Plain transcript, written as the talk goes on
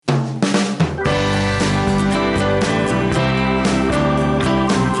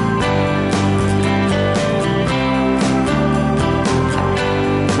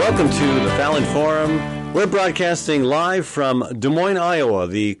Welcome to the Fallon Forum. We're broadcasting live from Des Moines, Iowa,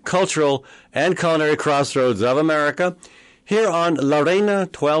 the cultural and culinary crossroads of America, here on Lorena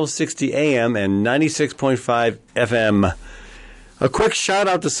 1260 AM and 96.5 FM. A quick shout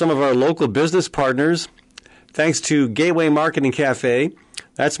out to some of our local business partners. Thanks to Gateway Marketing Cafe.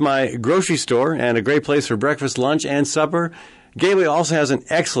 That's my grocery store and a great place for breakfast, lunch, and supper. Gateway also has an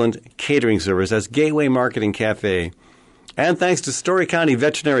excellent catering service. That's Gateway Marketing Cafe. And thanks to Story County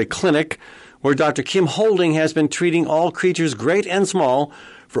Veterinary Clinic, where Dr. Kim Holding has been treating all creatures, great and small,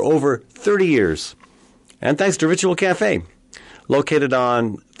 for over 30 years. And thanks to Ritual Cafe, located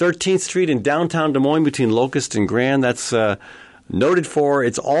on 13th Street in downtown Des Moines between Locust and Grand. That's noted for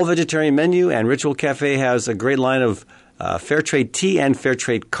its all-vegetarian menu, and Ritual Cafe has a great line of fair trade tea and fair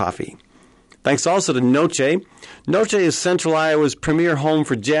trade coffee. Thanks also to Noche. Noche is Central Iowa's premier home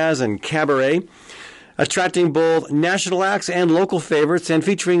for jazz and cabaret, attracting both national acts and local favorites and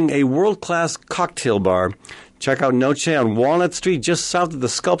featuring a world-class cocktail bar. Check out Noche on Walnut Street, just south of the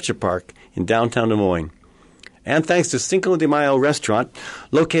Sculpture Park in downtown Des Moines. And thanks to Cinco de Mayo Restaurant,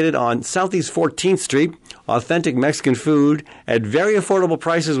 located on Southeast 14th Street, authentic Mexican food at very affordable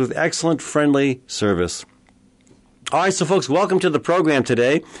prices with excellent, friendly service. All right, so folks, welcome to the program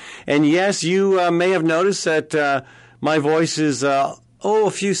today. And yes, you may have noticed that my voice is, a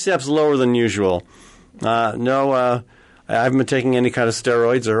few steps lower than usual. I haven't been taking any kind of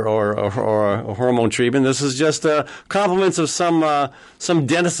steroids or hormone treatment. This is just compliments of some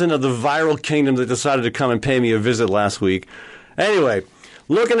denizen of the viral kingdom that decided to come and pay me a visit last week. Anyway,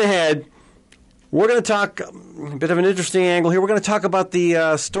 looking ahead, we're going to talk a bit of an interesting angle here. We're going to talk about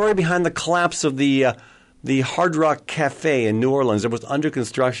the story behind the collapse of the Hard Rock Cafe in New Orleans that was under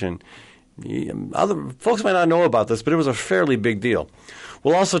construction. Other folks might not know about this, but it was a fairly big deal.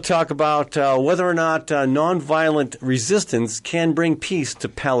 We'll also talk about whether or not nonviolent resistance can bring peace to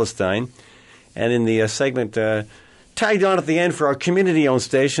Palestine. And in the segment tagged on at the end for our community-owned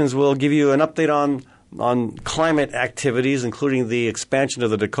stations, we'll give you an update on climate activities, including the expansion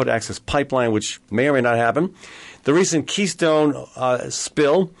of the Dakota Access Pipeline, which may or may not happen, the recent Keystone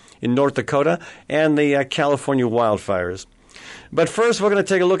spill in North Dakota, and the California wildfires. But first, we're going to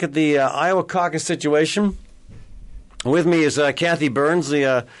take a look at the Iowa caucus situation. With me is Kathy Byrnes,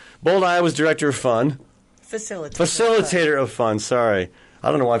 the Bold Iowa's Director of Fun. Facilitator of Fun, sorry.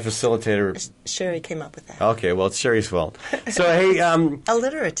 I don't know why facilitator. Sherry came up with that. Okay, well, it's Sherry's fault. So, hey.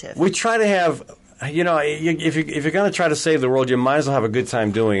 Alliterative. We try to have, if you're going to try to save the world, you might as well have a good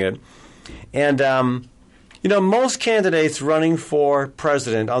time doing it. And, most candidates running for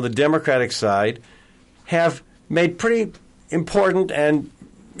president on the Democratic side have made pretty important and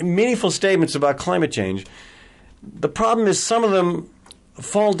meaningful statements about climate change. The problem is some of them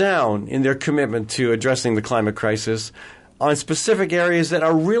fall down in their commitment to addressing the climate crisis on specific areas that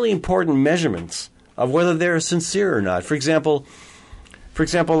are really important measurements of whether they're sincere or not. For example, we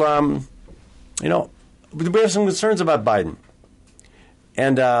have some concerns about Biden.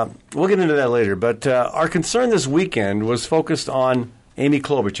 And we'll get into that later. But our concern this weekend was focused on Amy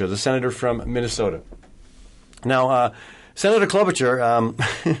Klobuchar, the senator from Minnesota. Now, Senator Klobuchar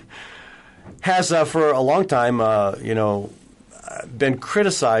has for a long time, been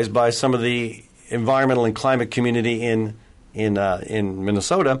criticized by some of the environmental and climate community in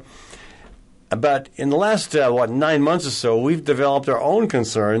Minnesota. But in the last 9 months or so, we've developed our own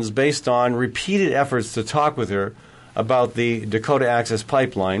concerns based on repeated efforts to talk with her about the Dakota Access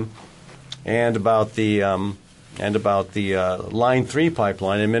Pipeline and about the Line 3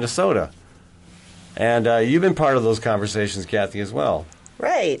 pipeline in Minnesota. And you've been part of those conversations, Kathy, as well.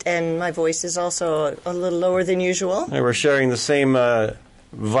 Right, and my voice is also a little lower than usual. And we're sharing the same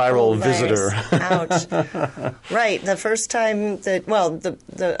viral visitor. Ouch. Right, the first time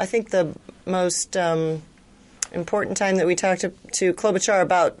that, I think the most important time that we talked to Klobuchar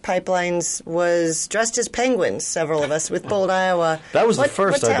about pipelines was dressed as penguins, several of us, with Bold Iowa. That was the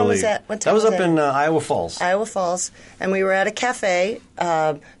first, I believe. Was that? That was up in Iowa Falls. Iowa Falls. And we were at a cafe.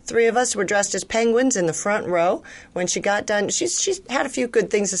 Three of us were dressed as penguins in the front row. When she got done, she had a few good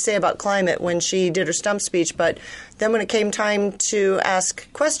things to say about climate when she did her stump speech, but then when it came time to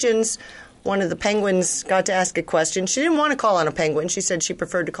ask questions, one of the penguins got to ask a question. She didn't want to call on a penguin. She said she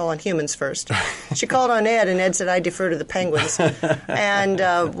preferred to call on humans first. She called on Ed, and Ed said, I defer to the penguins. And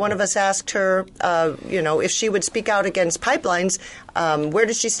one of us asked her, if she would speak out against pipelines, where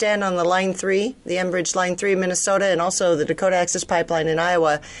does she stand on the Line 3, the Enbridge Line 3 in Minnesota, and also the Dakota Access Pipeline in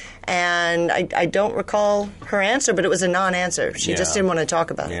Iowa? And I don't recall her answer, but it was a non-answer. She just didn't want to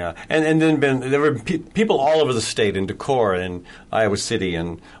talk about it. Yeah, and then there were people all over the state, in Decorah and Iowa City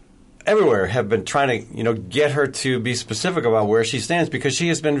and everywhere have been trying to, get her to be specific about where she stands because she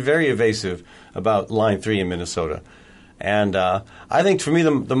has been very evasive about Line 3 in Minnesota. And I think for me,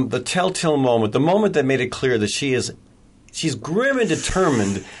 the telltale moment, the moment that made it clear that she's grim and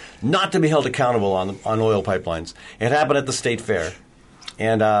determined not to be held accountable on oil pipelines. It happened at the state fair.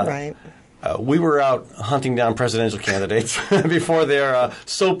 And right. We were out hunting down presidential candidates before their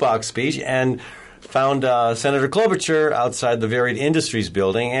soapbox speech and found Senator Klobuchar outside the Varied Industries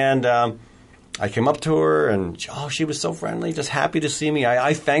building. And I came up to her, and she was so friendly, just happy to see me.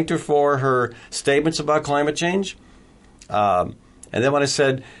 I thanked her for her statements about climate change. And then when I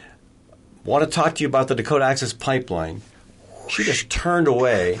said, want to talk to you about the Dakota Access Pipeline, she just turned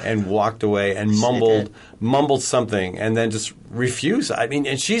away and walked away and mumbled something and then just refused. I mean,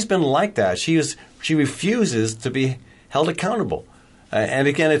 and she's been like that. She refuses to be held accountable. And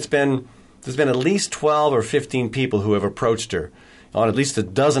again, there's been at least 12 or 15 people who have approached her on at least a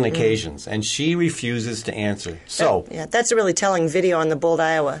dozen occasions, and she refuses to answer. So that's a really telling video on the Bold,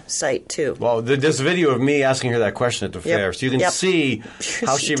 Iowa site, too. Well, there's a video of me asking her that question at the fair, so you can see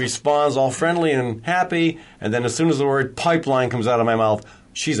how she responds all friendly and happy, and then as soon as the word pipeline comes out of my mouth,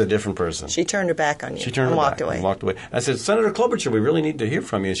 she's a different person. She turned her back on you. She turned her back and walked away. I said, Senator Klobuchar, we really need to hear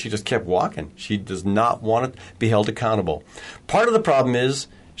from you, and she just kept walking. She does not want to be held accountable. Part of the problem is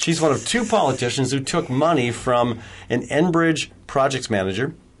she's one of two politicians who took money from an Enbridge projects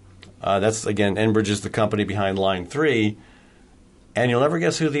manager. That's, again, Enbridge is the company behind Line 3. And you'll never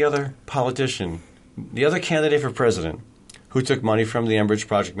guess who the other candidate for president who took money from the Enbridge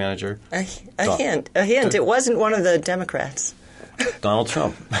project manager. A hint. It wasn't one of the Democrats. Donald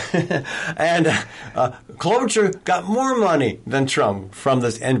Trump. And Klobuchar got more money than Trump from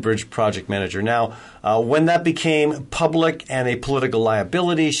this Enbridge project manager. Now, when that became public and a political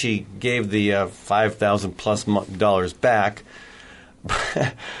liability, she gave the $5,000+ back.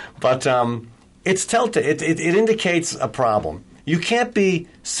 But it's telltale. It indicates a problem. You can't be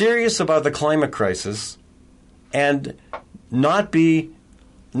serious about the climate crisis and not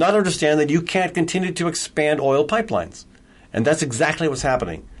understand that you can't continue to expand oil pipelines. And that's exactly what's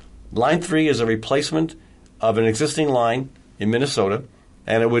happening. Line 3 is a replacement of an existing line in Minnesota,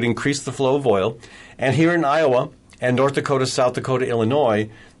 and it would increase the flow of oil. And here in Iowa and North Dakota, South Dakota,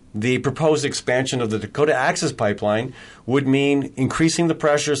 Illinois, the proposed expansion of the Dakota Access Pipeline would mean increasing the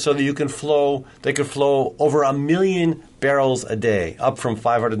pressure so that they could flow over 1 million barrels a day, up from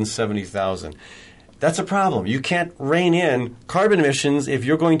 570,000. That's a problem. You can't rein in carbon emissions if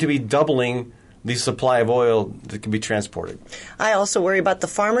you're going to be doubling the supply of oil that can be transported. I also worry about the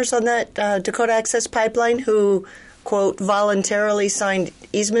farmers on that Dakota Access Pipeline who, quote, voluntarily signed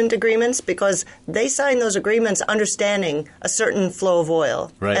easement agreements because they signed those agreements understanding a certain flow of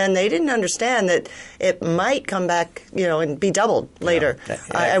oil. Right. And they didn't understand that it might come back, and be doubled later. Yeah.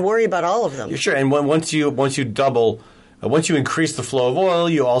 I worry about all of them. Sure. And once you increase the flow of oil,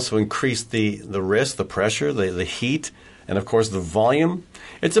 you also increase the risk, the pressure, the heat, and, of course, the volume.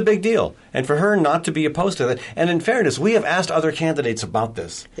 It's a big deal. And for her not to be opposed to that. And in fairness, we have asked other candidates about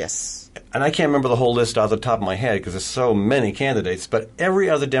this. Yes. And I can't remember the whole list off the top of my head because there's so many candidates. But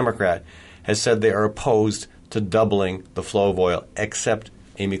every other Democrat has said they are opposed to doubling the flow of oil except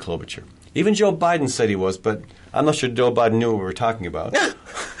Amy Klobuchar. Even Joe Biden said he was, but I'm not sure Joe Biden knew what we were talking about.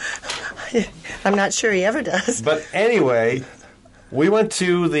 I'm not sure he ever does. But anyway, we went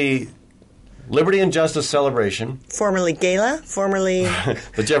to the Liberty and Justice celebration. Formerly Gala, formerly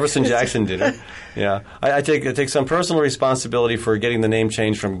the Jefferson Jackson dinner. Yeah, I take some personal responsibility for getting the name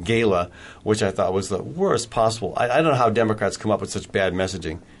changed from Gala, which I thought was the worst possible. I don't know how Democrats come up with such bad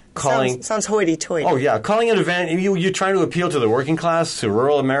messaging. Sounds hoity-toity. Oh yeah, calling an event you're trying to appeal to the working class, to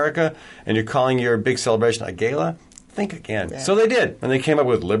rural America, and you're calling your big celebration a Gala. Think again. Yeah. So they did, and they came up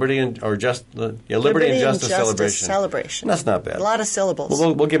with Liberty and Justice celebration. That's not bad. A lot of syllables.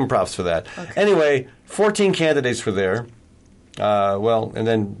 We'll give them props for that. Okay. Anyway, 14 candidates were there. And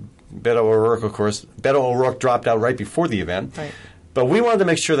then Beto O'Rourke, of course. Beto O'Rourke dropped out right before the event. Right. But we wanted to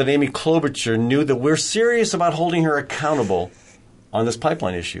make sure that Amy Klobuchar knew that we're serious about holding her accountable on this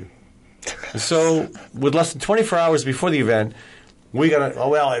pipeline issue. So, with less than 24 hours before the event,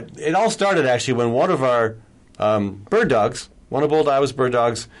 it all started actually when one of our bird dogs, one of Bold Iowa's bird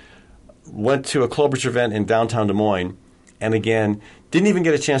dogs, went to a Klobuchar event in downtown Des Moines, and again, didn't even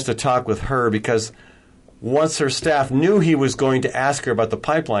get a chance to talk with her because once her staff knew he was going to ask her about the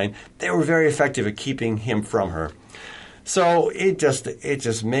pipeline, they were very effective at keeping him from her. So it just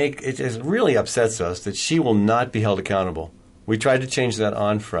really upsets us that she will not be held accountable. We tried to change that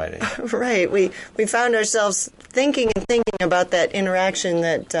on Friday. Right. We found ourselves thinking about that interaction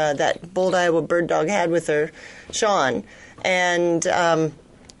that Bold Iowa bird dog had with her, Sean, and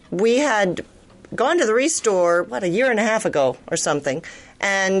we had gone to the Restore, a year and a half ago or something,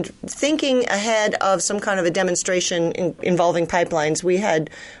 and thinking ahead of some kind of a demonstration involving pipelines, we had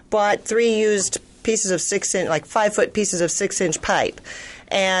bought 3 used pieces of 6-inch, 5-foot pieces of 6-inch pipe.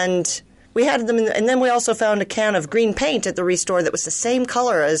 And we had them, and then we also found a can of green paint at the Restore that was the same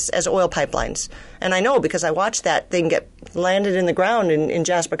color as oil pipelines. And I know because I watched that thing get landed in the ground in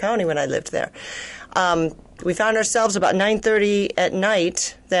Jasper County when I lived there. We found ourselves about 9:30 at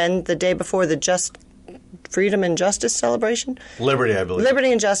night, then the day before the Freedom and Justice celebration. Liberty, I believe.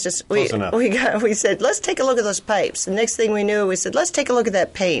 Liberty and Justice. Close enough. We said, let's take a look at those pipes. The next thing we knew, we said, let's take a look at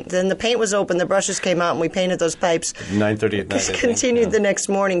that paint. Then the paint was open, the brushes came out, and we painted those pipes. 9:30 at night. Continued the next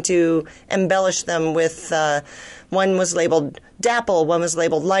morning to embellish them with, one was labeled DAPL, one was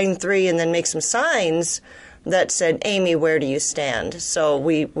labeled Line 3, and then make some signs that said, Amy, where do you stand? So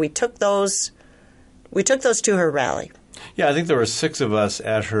we took those to her rally. Yeah, I think there were 6 of us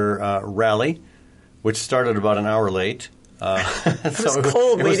at her rally, which started about an hour late. It was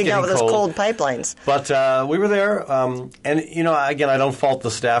cold waiting out with those cold pipelines. But we were there, and, again, I don't fault the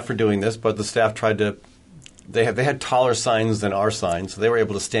staff for doing this, but the staff tried to – they had taller signs than our signs, so they were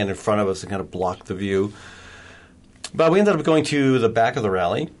able to stand in front of us and kind of block the view. But we ended up going to the back of the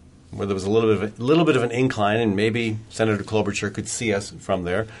rally, where there was a little bit of an incline, and maybe Senator Klobuchar could see us from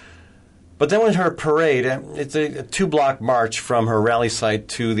there. But then with her parade, it's a 2-block march from her rally site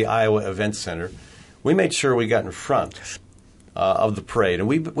to the Iowa Event Center. We made sure we got in front of the parade. And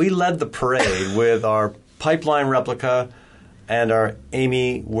we led the parade with our pipeline replica and our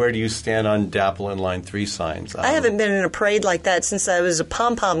Amy, where do you stand on DAPL and Line 3 signs. I haven't been in a parade like that since I was a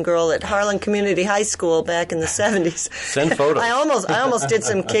pom-pom girl at Harlan Community High School back in the 70s. Send photos. I almost did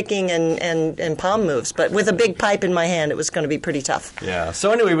some kicking and pom moves, but with a big pipe in my hand, it was going to be pretty tough. Yeah.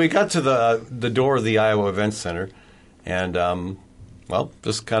 So anyway, we got to the door of the Iowa Event Center, and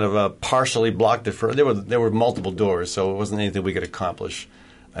just kind of partially blocked it. There were multiple doors, so it wasn't anything we could accomplish,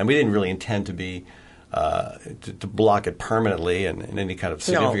 and we didn't really intend to be to block it permanently in any kind of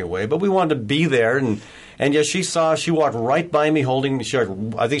significant way. But we wanted to be there, and yes, she walked right by me holding.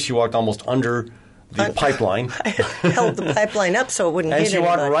 I think she walked almost under the pipeline. I held the pipeline up so it wouldn't hit anybody. And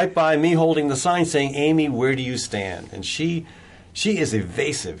she walked right by me holding the sign saying, Amy, where do you stand? And she is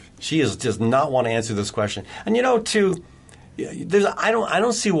evasive. She does not want to answer this question. And I don't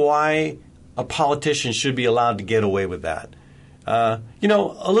see why a politician should be allowed to get away with that.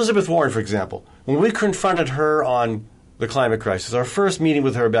 Elizabeth Warren, for example, when we confronted her on the climate crisis, our first meeting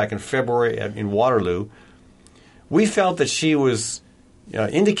with her back in February in Waterloo, we felt that she was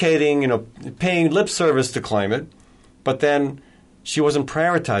indicating, paying lip service to climate, but then she wasn't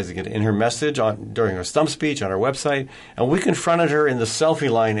prioritizing it in her message during her stump speech on her website. And we confronted her in the selfie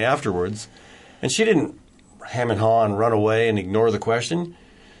line afterwards, and she didn't hem and haw and run away and ignore the question.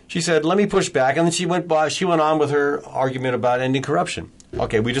 She said, let me push back, and then she went on with her argument about ending corruption.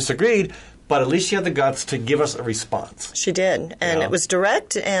 Okay, we disagreed, but at least she had the guts to give us a response. She did, and it was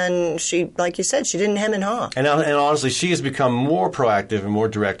direct, and she, like you said, she didn't hem and haw. And honestly, she has become more proactive and more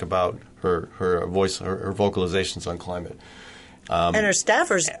direct about her voice, her vocalizations on climate. And her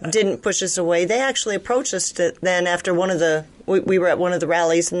staffers didn't push us away. They actually approached us then after we were at one of the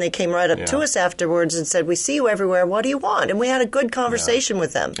rallies, and they came right up to us afterwards and said, we see you everywhere. What do you want? And we had a good conversation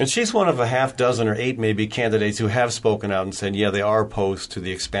with them. And she's one of a half dozen or 8 maybe candidates who have spoken out and said, they are opposed to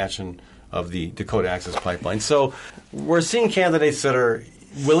the expansion of the Dakota Access Pipeline. So we're seeing candidates that are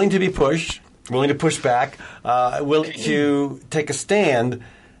willing to be pushed, willing to push back, willing to take a stand.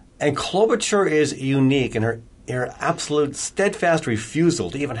 And Klobuchar is unique in her absolute steadfast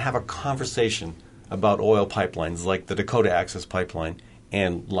refusal to even have a conversation about oil pipelines like the Dakota Access Pipeline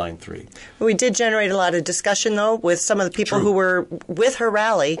and Line 3. We did generate a lot of discussion, though, with some of the people who were with her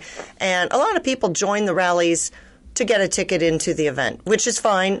rally. And a lot of people joined the rallies to get a ticket into the event, which is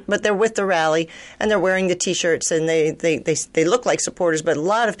fine, but they're with the rally, and they're wearing the T-shirts, and they look like supporters. But a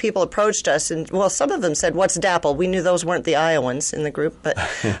lot of people approached us, and, some of them said, what's DAPL? We knew those weren't the Iowans in the group. But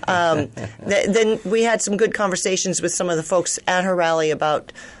then we had some good conversations with some of the folks at her rally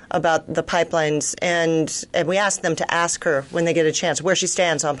about the pipelines, and we asked them to ask her when they get a chance where she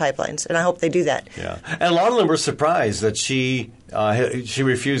stands on pipelines, and I hope they do that. Yeah, and a lot of them were surprised that she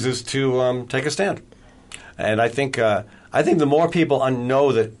refuses to take a stand. And I think the more people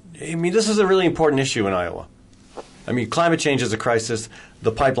know that, this is a really important issue in Iowa. Climate change is a crisis.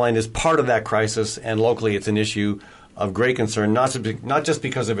 The pipeline is part of that crisis, and locally it's an issue of great concern, not just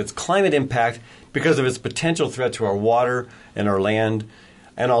because of its climate impact, because of its potential threat to our water and our land,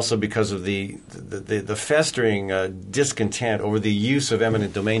 and also because of the festering discontent over the use of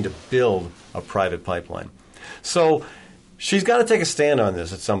eminent domain to build a private pipeline. So she's got to take a stand on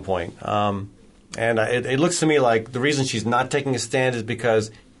this at some point. And it looks to me like the reason she's not taking a stand is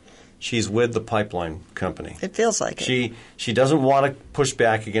because she's with the pipeline company. It feels like it. She doesn't want to push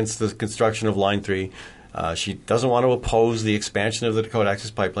back against the construction of Line 3. She doesn't want to oppose the expansion of the Dakota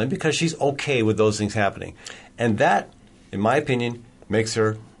Access Pipeline because she's okay with those things happening. And that, in my opinion, makes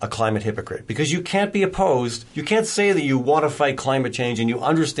her a climate hypocrite. Because you can't be opposed. You can't say that you want to fight climate change and you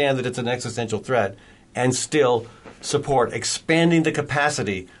understand that it's an existential threat and still support expanding the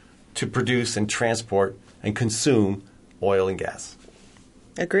capacity to produce and transport and consume oil and gas.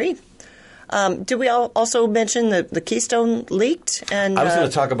 Agreed. Did we also mention that the Keystone leaked? And I was going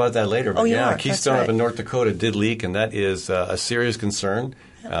to talk about that later. But yeah, Keystone up in North Dakota did leak, and that is a serious concern.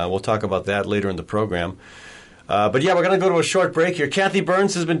 We'll talk about that later in the program. But we're going to go to a short break here. Kathy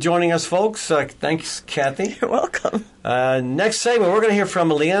Byrnes has been joining us, folks. Thanks, Kathy. You're welcome. Next segment, we're going to hear from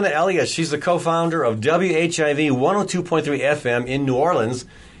Liana Elliott. She's the co-founder of WHIV 102.3 FM in New Orleans,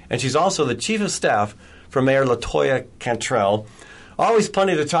 and she's also the chief of staff for Mayor LaToya Cantrell. Always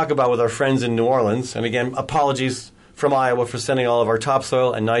plenty to talk about with our friends in New Orleans. And again, apologies from Iowa for sending all of our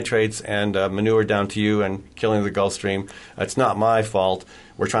topsoil and nitrates and manure down to you and killing the Gulf Stream. It's not my fault.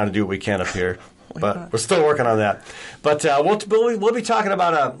 We're trying to do what we can up here. But we're still working on that. But we'll be talking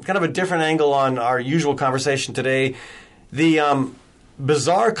about a kind of a different angle on our usual conversation today. The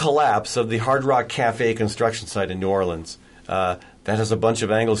bizarre collapse of the Hard Rock Cafe construction site in New Orleans. That has a bunch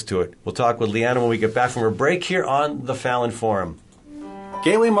of angles to it. We'll talk with Liana when we get back from her break here on the Fallon Forum.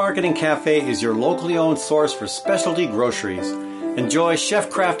 Gateway Market and Cafe is your locally owned source for specialty groceries. Enjoy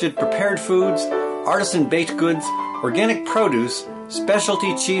chef-crafted prepared foods, artisan baked goods, organic produce,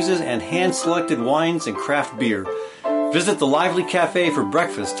 specialty cheeses, and hand-selected wines and craft beer. Visit the lively cafe for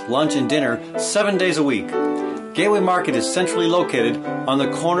breakfast, lunch, and dinner 7 days a week. Gateway Market is centrally located on the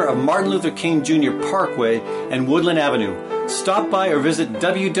corner of Martin Luther King Jr. Parkway and Woodland Avenue. Stop by or visit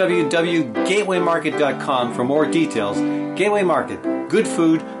www.gatewaymarket.com for more details. Gateway Market. Good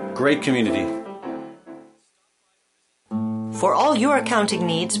food, great community. For all your accounting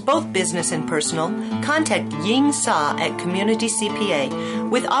needs, both business and personal, contact Ying Sa at Community CPA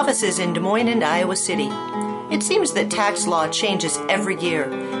with offices in Des Moines and Iowa City. It seems that tax law changes every year.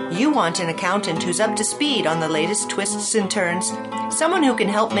 You want an accountant who's up to speed on the latest twists and turns, someone who can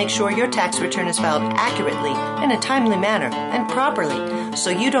help make sure your tax return is filed accurately, in a timely manner, and properly, so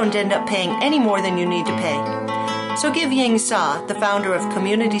you don't end up paying any more than you need to pay. So give Ying Sa, the founder of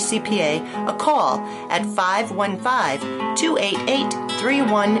Community CPA, a call at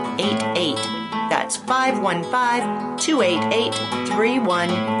 515-288-3188. That's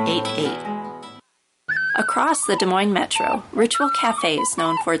 515-288-3188. Across the Des Moines Metro, Ritual Cafe is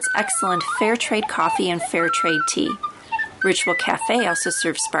known for its excellent fair trade coffee and fair trade tea. Ritual Cafe also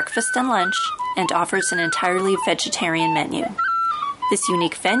serves breakfast and lunch and offers an entirely vegetarian menu. This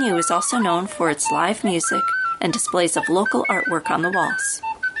unique venue is also known for its live music and displays of local artwork on the walls.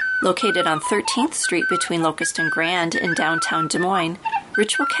 Located on 13th Street between Locust and Grand in downtown Des Moines,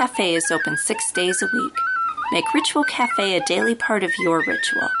 Ritual Cafe is open 6 days a week. Make Ritual Cafe a daily part of your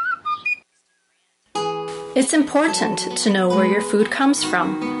ritual. It's important to know where your food comes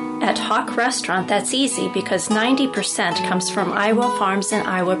from. At Hawk Restaurant, that's easy because 90% comes from Iowa farms and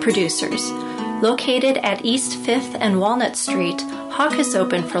Iowa producers. Located at East 5th and Walnut Street, Hawk is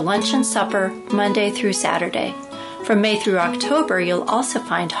open for lunch and supper Monday through Saturday. From May through October, you'll also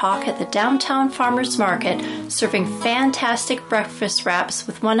find Hawk at the Downtown Farmers Market serving fantastic breakfast wraps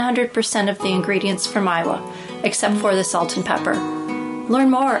with 100% of the ingredients from Iowa, except for the salt and pepper. Learn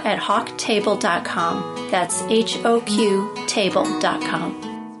more at hawktable.com. That's HOQ table.com.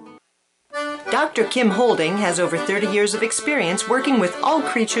 Dr. Kim Holding has over 30 years of experience working with all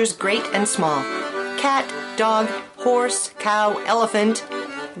creatures great and small. Cat, dog, horse, cow, elephant.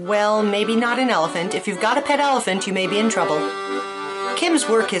 Well, maybe not an elephant. If you've got a pet elephant, you may be in trouble. Kim's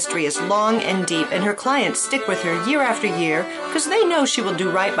work history is long and deep, and her clients stick with her year after year because they know she will do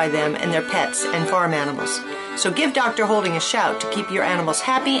right by them and their pets and farm animals. So give Dr. Holding a shout to keep your animals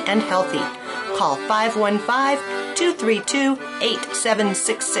happy and healthy. Call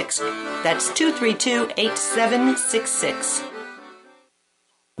 515-232-8766. That's 232-8766.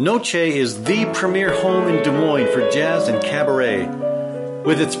 Noche is the premier home in Des Moines for jazz and cabaret.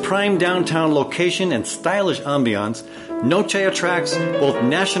 With its prime downtown location and stylish ambiance, Noche attracts both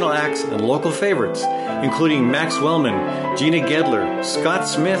national acts and local favorites, including Max Wellman, Gina Gedler, Scott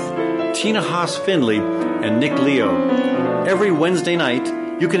Smith, Tina Haas-Findlay, and Nick Leo. Every Wednesday night,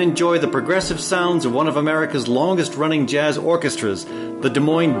 you can enjoy the progressive sounds of one of America's longest-running jazz orchestras, the Des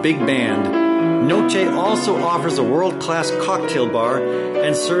Moines Big Band. Noche also offers a world-class cocktail bar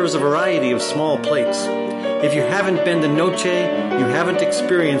and serves a variety of small plates. If you haven't been to Noche, you haven't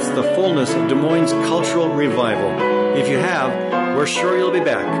experienced the fullness of Des Moines' cultural revival. If you have, we're sure you'll be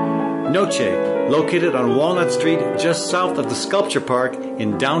back. Noche, located on Walnut Street just south of the Sculpture Park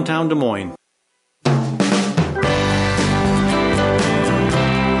in downtown Des Moines.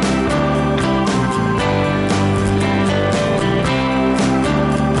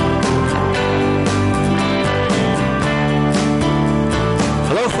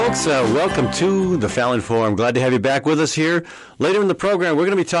 Welcome to the Fallon Forum. Glad to have you back with us here. Later in the program, we're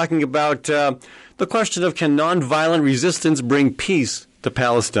going to be talking about the question of can nonviolent resistance bring peace to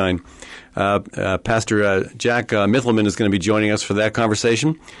Palestine. Pastor Jack Mithelman is going to be joining us for that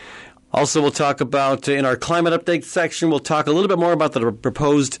conversation. Also, we'll talk about, in our climate update section, we'll talk a little bit more about the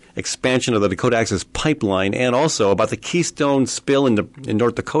proposed expansion of the Dakota Access Pipeline and also about the Keystone spill in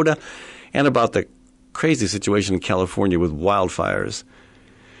North Dakota and about the crazy situation in California with wildfires.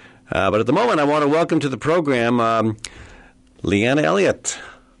 But at the moment, I want to welcome to the program Liana Elliott.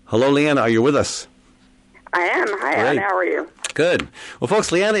 Hello, Liana. Are you with us? I am. Hi, Ed. How are you? Good. Well,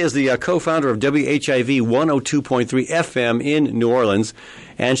 folks, Liana is the co-founder of WHIV 102.3 FM in New Orleans,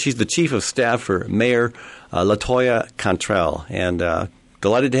 and she's the chief of staff for Mayor LaToya Cantrell. And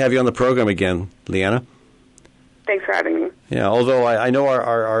delighted to have you on the program again, Liana. Thanks for having me. Yeah, although I know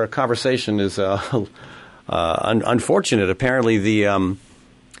our conversation is unfortunate. Apparently,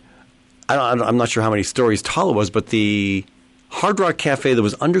 I'm not sure how many stories tall it was, but the Hard Rock Cafe that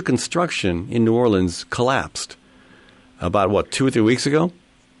was under construction in New Orleans collapsed about, 2 or 3 weeks ago?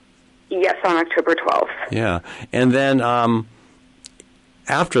 Yes, on October 12th. Yeah. And then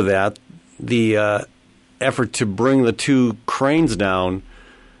after that, the effort to bring the two cranes down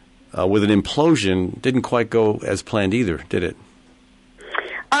with an implosion didn't quite go as planned either, did it?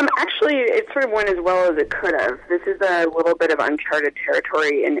 Actually, it sort of went as well as it could have. This is a little bit of uncharted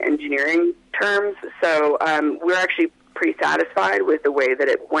territory in engineering terms, so we're actually pretty satisfied with the way that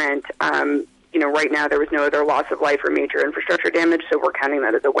it went. Right now there was no other loss of life or major infrastructure damage, so we're counting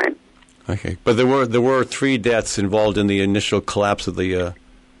that as a win. Okay, but there were 3 deaths involved in the initial collapse of the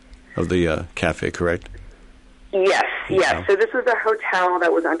cafe, correct? Yes, yes. So this was a hotel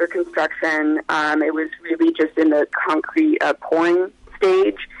that was under construction. It was really just in the concrete pouring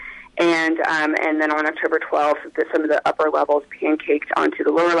stage. And then on October 12th, some of the upper levels pancaked onto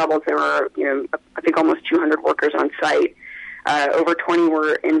the lower levels. There were, I think almost 200 workers on site. Over 20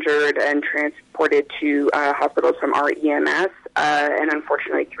 were injured and transported to hospitals from our EMS. And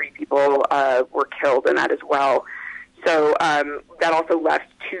unfortunately, 3 people were killed in that as well. So that also left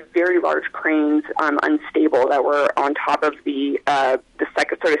 2 very large cranes unstable that were on top of the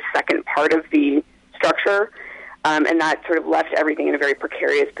second part of the structure. And that sort of left everything in a very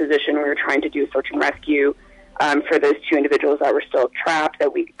precarious position. We were trying to do search and rescue for those 2 individuals that were still trapped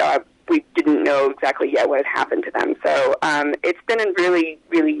that we didn't know exactly yet what had happened to them. So it's been a really,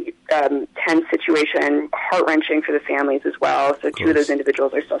 really tense situation, heart-wrenching for the families as well. So 2 of those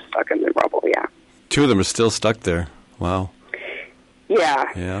individuals are still stuck in the rubble, yeah. 2 of them are still stuck there. Wow.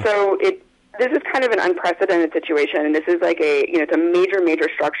 Yeah. So this is kind of an unprecedented situation, and this is like it's a major, major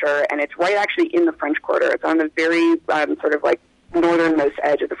structure, and it's right actually in the French Quarter. It's on the very sort of like northernmost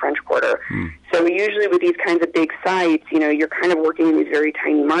edge of the French Quarter. So usually with these kinds of big sites, you're kind of working in these very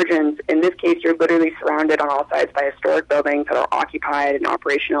tiny margins. In this case, you're literally surrounded on all sides by historic buildings that are occupied and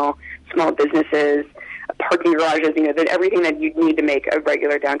operational, small businesses, parking garages, everything that you'd need to make a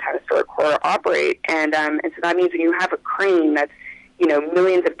regular downtown historic core operate. And so that means when you have a crane that's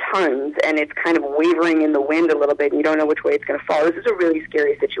millions of tons, and it's kind of wavering in the wind a little bit, and you don't know which way it's going to fall. This is a really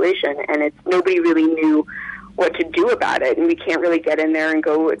scary situation, and nobody really knew what to do about it, and we can't really get in there and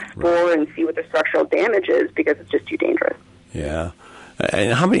go explore and see what the structural damage is because it's just too dangerous. Yeah.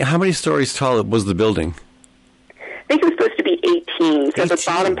 And how many stories tall was the building? I think it was supposed to be 18. So 18. The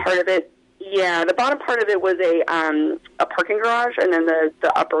bottom part of it was a parking garage, and then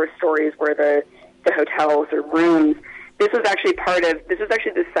the upper stories were the hotels or rooms. This was actually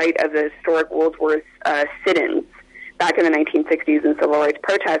the site of the historic Woolworth sit-ins back in the 1960s and civil rights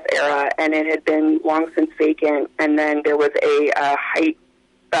protest era, and it had been long since vacant. And then there was a height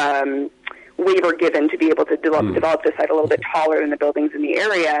waiver given to be able to develop the site a little bit taller than the buildings in the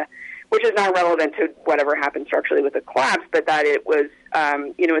area, which is not relevant to whatever happened structurally with the collapse, but that it was,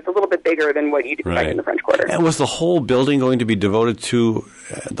 it's a little bit bigger than what you'd expect in the French Quarter. And was the whole building going to be devoted to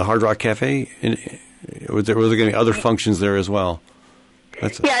the Hard Rock Cafe? Was there going to be other functions there as well? I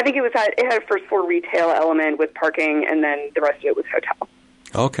think it had a first floor retail element with parking, and then the rest of it was hotel.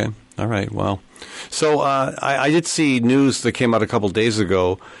 Okay. All right. Wow. So I did see news that came out a couple days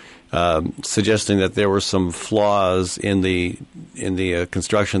ago suggesting that there were some flaws in the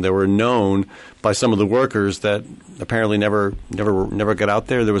construction that were known by some of the workers that apparently never got out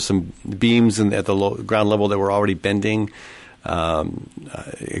there. There was some beams at the ground level that were already bending,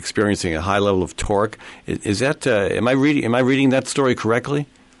 experiencing a high level of torque. Is that am I reading that story correctly?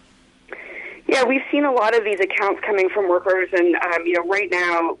 Yeah, we've seen a lot of these accounts coming from workers, and right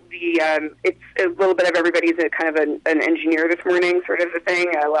now it's a little bit of everybody's a kind of an engineer this morning sort of a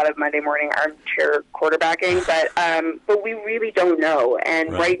thing. A lot of Monday morning armchair quarterbacking, but we really don't know.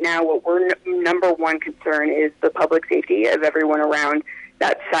 And right now, what we're number one concern is the public safety of everyone around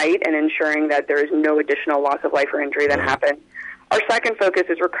that site and ensuring that there is no additional loss of life or injury that happens. Our second focus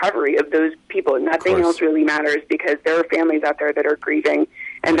is recovery of those people. Nothing else really matters because there are families out there that are grieving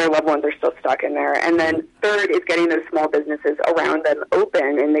and their loved ones are still stuck in there. And then third is getting those small businesses around them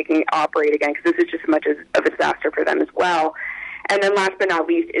open and making it operate again, because this is just as much of a disaster for them as well. And then last but not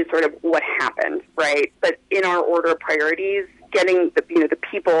least is sort of what happened, right? But in our order of priorities, getting the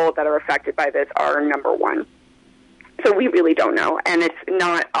people that are affected by this are number one. So we really don't know, and it's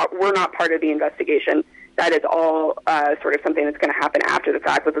not. We're not part of the investigation. That is all sort of something that's going to happen after the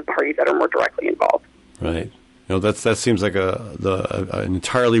fact with the parties that are more directly involved. Right. That seems like an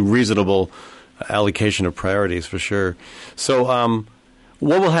entirely reasonable allocation of priorities for sure. So,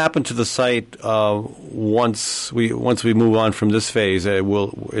 what will happen to the site once we move on from this phase? Will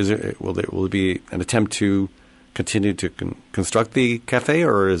there be an attempt to continue to construct the cafe,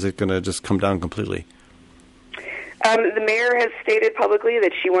 or is it going to just come down completely? The mayor has stated publicly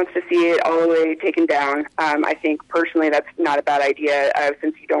that she wants to see it all the way taken down. I think personally that's not a bad idea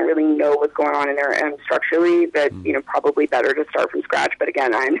since you don't really know what's going on in there structurally. That probably better to start from scratch. But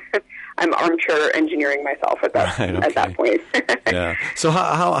again, I'm armchair engineering myself at that at that point. Yeah. So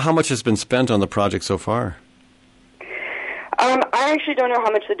how much has been spent on the project so far? I actually don't know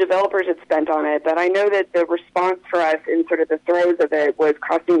how much the developers had spent on it, but I know that the response for us in sort of the throes of it was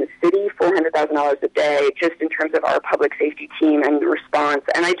costing the city $400,000 a day just in terms of our public safety team and the response.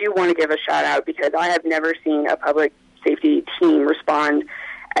 And I do want to give a shout-out because I have never seen a public safety team respond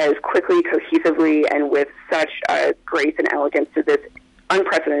as quickly, cohesively, and with such grace and elegance to this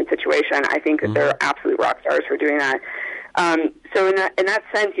unprecedented situation. I think that they're absolute rock stars for doing that. So in that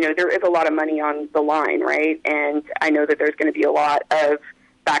sense, there is a lot of money on the line, right? And I know that there's going to be a lot of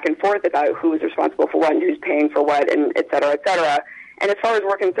back and forth about who is responsible for what and who's paying for what, and et cetera, et cetera. And as far as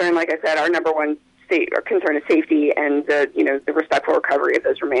we're concerned, like I said, our number one concern is safety and the respectful recovery of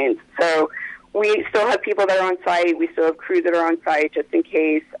those remains. So we still have people that are on site. We still have crews that are on site just in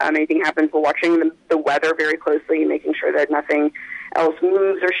case anything happens. We're watching the weather very closely, making sure that nothing else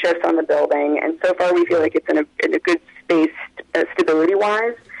moves or shifts on the building. And so far, we feel like it's in a good space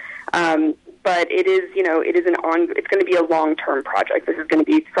stability-wise. But it is, it's going to be a long-term project. This is going to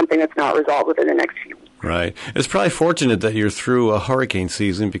be something that's not resolved within the next few weeks. Right. It's probably fortunate that you're through a hurricane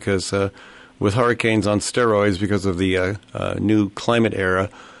season because with hurricanes on steroids because of the new climate era,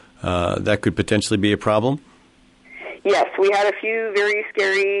 that could potentially be a problem. Yes, we had a few very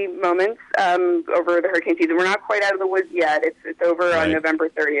scary moments over the hurricane season. We're not quite out of the woods yet. It's over on November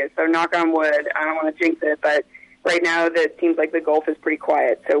 30th, so knock on wood. I don't want to jinx it, but right now it seems like the Gulf is pretty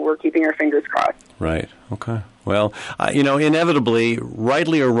quiet, so we're keeping our fingers crossed. Right. Okay. Well, inevitably,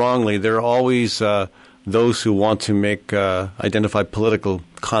 rightly or wrongly, there are always those who want to identify political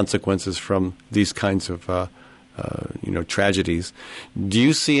consequences from these kinds of tragedies. Do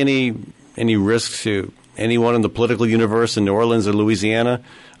you see any risk to anyone in the political universe in New Orleans or Louisiana?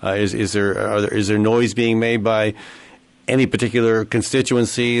 Is there noise being made by any particular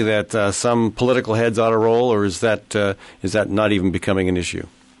constituency that some political heads ought to roll, or is that not even becoming an issue?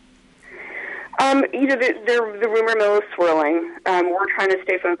 The rumor mill is swirling. We're trying to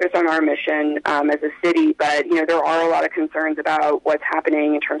stay focused on our mission as a city, but there are a lot of concerns about what's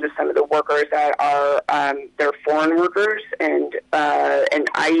happening in terms of some of the workers that are they're foreign workers and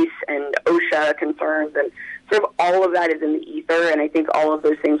ICE and OSHA concerns, and sort of all of that is in the ether. And I think all of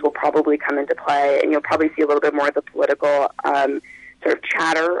those things will probably come into play, and you'll probably see a little bit more of the political sort of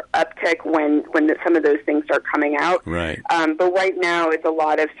chatter uptick when some of those things start coming out. Right. But right now it's a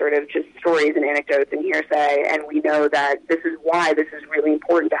lot of sort of just stories and anecdotes and hearsay, and we know that this is why this is really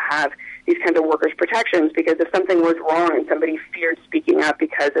important to have these kinds of workers' protections, because if something was wrong and somebody feared speaking up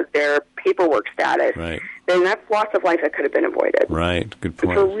because of their paperwork status, then that's loss of life that could have been avoided. Right. Good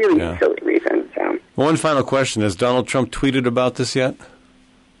point. For really silly reasons. So. One final question. Has Donald Trump tweeted about this yet?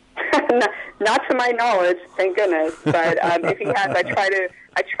 Not to my knowledge, thank goodness. But if he has, I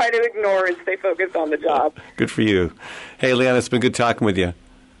try to ignore and stay focused on the job. Good for you. Hey, Liana, it's been good talking with you.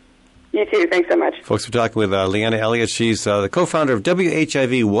 You too. Thanks so much. Folks, we're talking with Liana Elliott. She's the co-founder of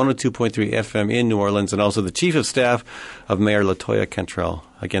WHIV 102.3 FM in New Orleans and also the chief of staff of Mayor LaToya Cantrell.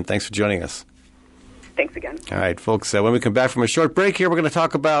 Again, thanks for joining us. Thanks again. All right, folks, when we come back from a short break here, we're going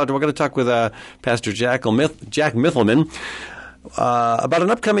to talk with Pastor Jack Mithelman about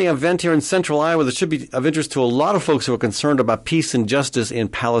an upcoming event here in central Iowa that should be of interest to a lot of folks who are concerned about peace and justice in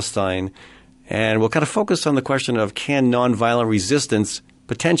Palestine. And we'll kind of focus on the question of, can nonviolent resistance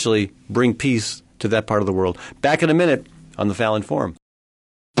potentially bring peace to that part of the world? Back in a minute on the Fallon Forum.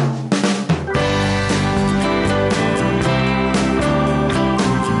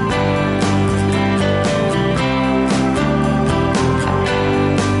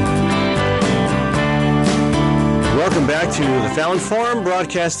 Welcome back to the Fallon Forum,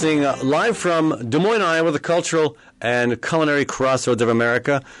 broadcasting live from Des Moines, Iowa, the cultural and culinary crossroads of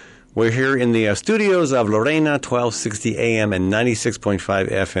America. We're here in the studios of Lorena, 1260 AM and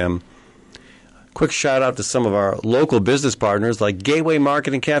 96.5 FM. Quick shout-out to some of our local business partners like Gateway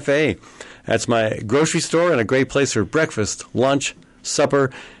Market and Cafe. That's my grocery store and a great place for breakfast, lunch,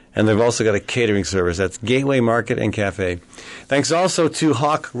 supper, and they've also got a catering service. That's Gateway Market and Cafe. Thanks also to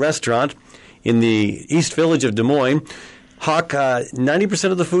Hawk Restaurant in the East Village of Des Moines. Hawk,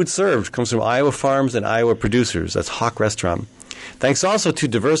 90% of the food served comes from Iowa farms and Iowa producers. That's Hawk Restaurant. Thanks also to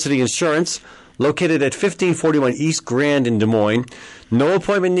Diversity Insurance, located at 1541 East Grand in Des Moines. No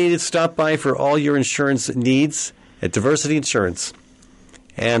appointment needed. Stop by for all your insurance needs at Diversity Insurance.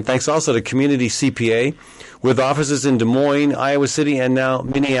 And thanks also to Community CPA, with offices in Des Moines, Iowa City, and now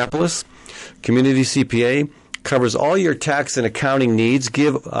Minneapolis. Community CPA covers all your tax and accounting needs.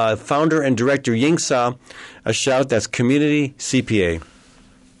 Give founder and director Ying Sa a shout. That's Community CPA.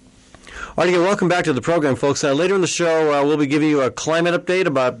 All right, again, welcome back to the program, folks. Later in the show, we'll be giving you a climate update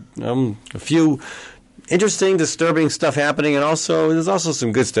about a few interesting, disturbing stuff happening, and there's also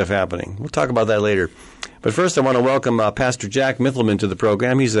some good stuff happening. We'll talk about that later. But first, I want to welcome Pastor Jack Mithelman to the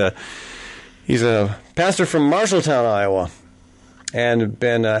program. He's a pastor from Marshalltown, Iowa, and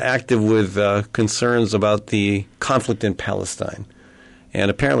been active with concerns about the conflict in Palestine.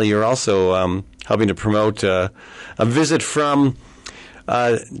 And apparently, you're also helping to promote a visit from.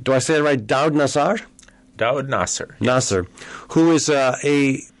 Do I say it right? Daoud Nasser? Daoud Nasser. Nasser, who is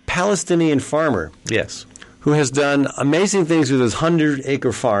a Palestinian farmer. Yes. Who has done amazing things with his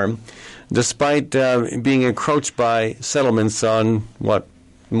 100-acre farm, despite being encroached by settlements on,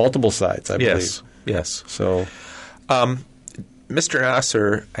 multiple sides, I believe. Yes. So, Mr.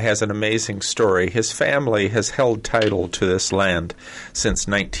 Nasser has an amazing story. His family has held title to this land since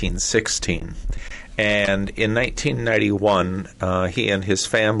 1916. And in 1991, he and his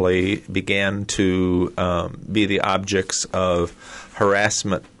family began to be the objects of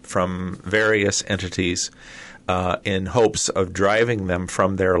harassment from various entities in hopes of driving them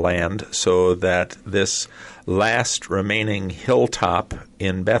from their land so that this last remaining hilltop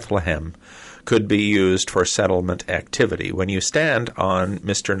in Bethlehem could be used for settlement activity. When you stand on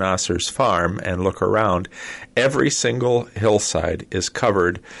Mr. Nasser's farm and look around, every single hillside is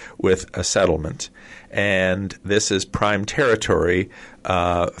covered with a settlement. And this is prime territory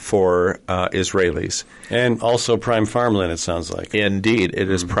for Israelis. And also prime farmland, it sounds like. Indeed,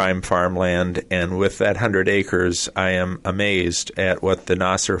 it is prime farmland. And with that 100 acres, I am amazed at what the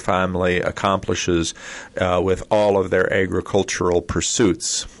Nasser family accomplishes with all of their agricultural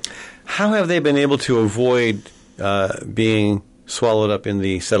pursuits. How have they been able to avoid being swallowed up in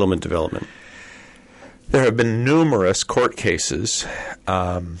the settlement development? There have been numerous court cases,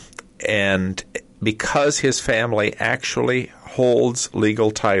 and because his family actually holds legal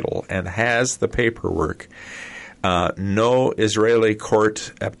title and has the paperwork, no Israeli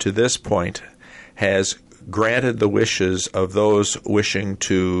court up to this point has granted the wishes of those wishing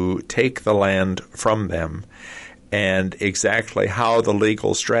to take the land from them. And exactly how the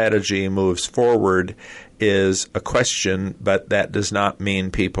legal strategy moves forward is a question, but that does not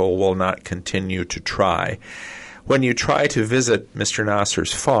mean people will not continue to try. When you try to visit Mr.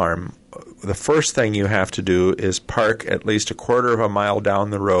 Nasser's farm, the first thing you have to do is park at least a quarter of a mile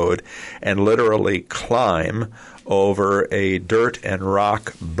down the road and literally climb over a dirt and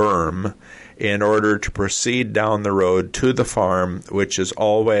rock berm in order to proceed down the road to the farm, which is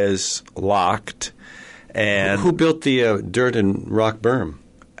always locked. And who built the dirt and rock berm?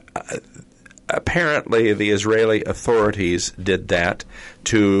 Apparently, the Israeli authorities did that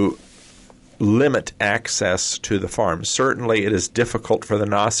to limit access to the farm. Certainly, it is difficult for the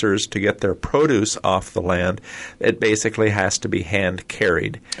Nassers to get their produce off the land. It basically has to be hand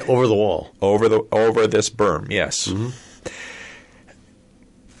carried over the wall, over this berm. Yes. Mm-hmm.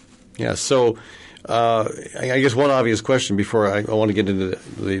 Yeah. So, I guess one obvious question before I want to get into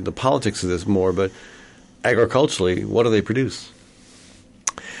the politics of this more, but agriculturally, what do they produce?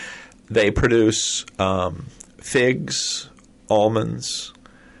 They produce figs, almonds,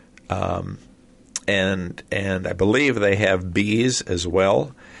 and I believe they have bees as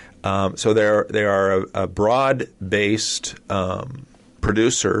well. So they are a broad-based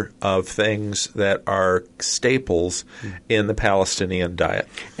producer of things that are staples in the Palestinian diet.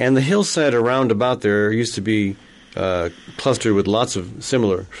 And the hillside around about there used to be clustered with lots of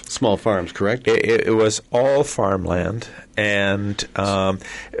similar small farms, correct? It was all farmland, and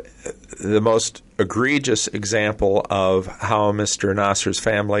the most egregious example of how Mr. Nasser's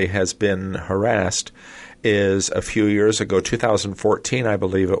family has been harassed is a few years ago, 2014, I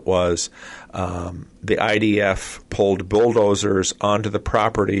believe it was, the IDF pulled bulldozers onto the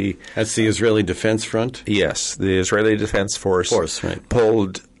property. That's the Israeli Defense Front? Yes, the Israeli Defense Force right.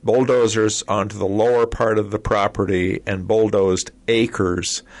 pulled bulldozers onto the lower part of the property and bulldozed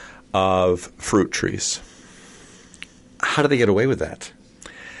acres of fruit trees. How did they get away with that?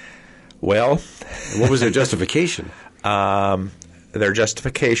 Well, what was their justification? Their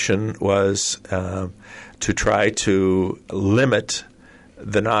justification was to try to limit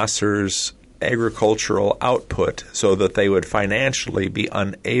the Nasser's agricultural output so that they would financially be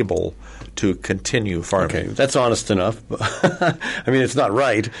unable to continue farming. Okay, that's honest enough. I mean, it's not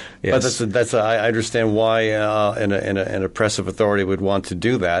right, yes. But I understand why an oppressive authority would want to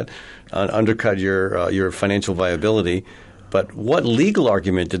do that, undercut your financial viability. But what legal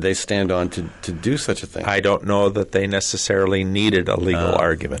argument did they stand on to do such a thing? I don't know that they necessarily needed a legal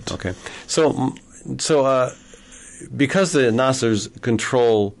argument. Okay. So because the Nassers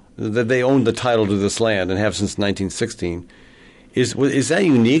control, that they own the title to this land and have since 1916, is that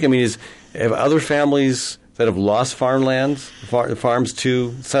unique? I mean, have other families that have lost farms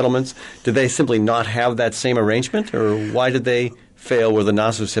to settlements, did they simply not have that same arrangement? Or why did they fail where the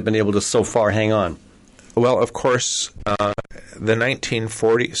Nassers have been able to so far hang on? Well, of course, the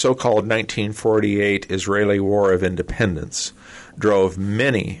so-called 1948 Israeli War of Independence drove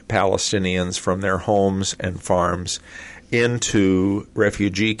many Palestinians from their homes and farms into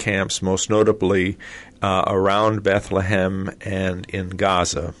refugee camps, most notably around Bethlehem and in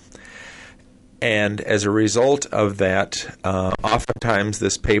Gaza. And as a result of that, oftentimes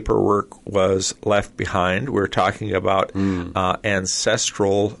this paperwork was left behind. We're talking about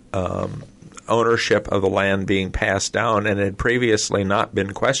ancestral ownership of the land being passed down and had previously not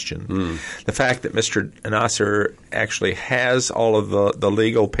been questioned. The fact that Mr. Nasser actually has all of the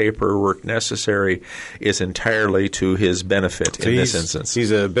legal paperwork necessary is entirely to his benefit in this instance.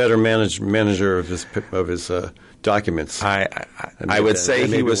 He's a better manager of his documents. I would say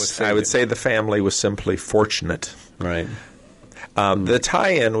the family was simply fortunate. Right. The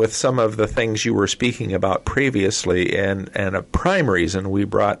tie-in with some of the things you were speaking about previously, and a prime reason we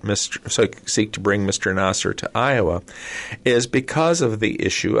seek to bring Mr. Nasser to Iowa, is because of the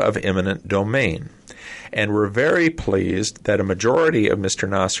issue of eminent domain. And we're very pleased that a majority of Mr.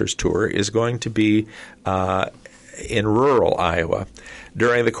 Nasser's tour is going to be in rural Iowa.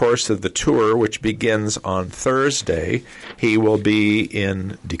 During the course of the tour, which begins on Thursday, he will be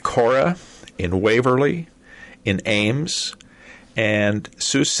in Decorah, in Waverly, in Ames, and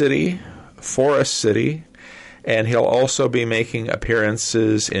Sioux City, Forest City, and he'll also be making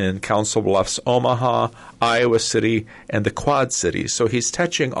appearances in Council Bluffs, Omaha, Iowa City, and the Quad Cities. So he's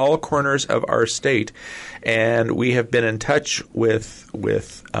touching all corners of our state, and we have been in touch with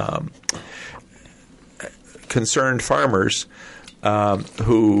concerned farmers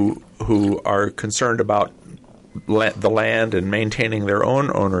who are concerned about the land and maintaining their own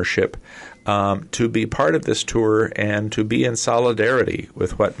ownership, to be part of this tour and to be in solidarity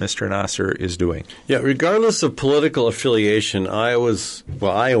with what Mr. Nasser is doing. Yeah, regardless of political affiliation, Iowans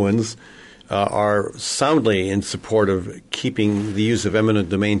are soundly in support of keeping the use of eminent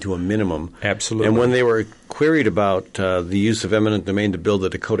domain to a minimum. Absolutely. And when they were queried about the use of eminent domain to build the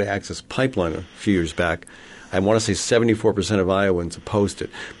Dakota Access Pipeline a few years back, I want to say 74% of Iowans opposed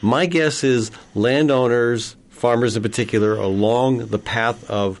it. My guess is landowners, farmers in particular, along the path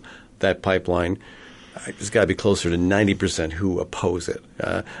of that pipeline, it's got to be closer to 90% who oppose it.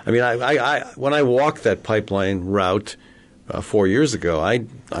 I mean, when I walked that pipeline route 4 years ago,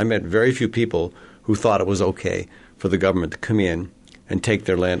 I met very few people who thought it was okay for the government to come in and take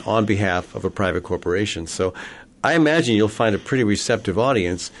their land on behalf of a private corporation. So I imagine you'll find a pretty receptive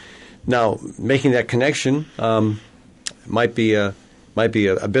audience. Now, making that connection might be a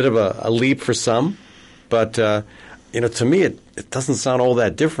bit of a leap for some, but to me, it doesn't sound all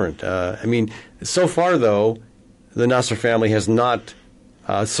that different. I mean, so far, though, the Nasser family has not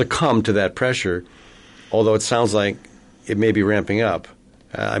succumb to that pressure, although it sounds like it may be ramping up.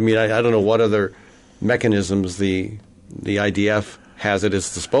 I don't know what other mechanisms the IDF has at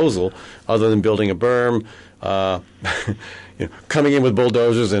its disposal other than building a berm, coming in with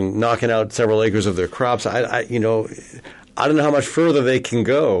bulldozers and knocking out several acres of their crops. I don't know how much further they can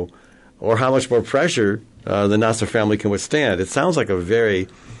go or how much more pressure the Nasser family can withstand. It sounds like a very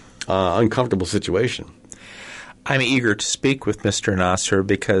uncomfortable situation. I'm eager to speak with Mr. Nasser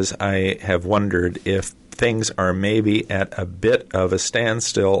because I have wondered if things are maybe at a bit of a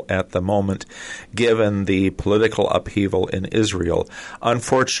standstill at the moment, given the political upheaval in Israel.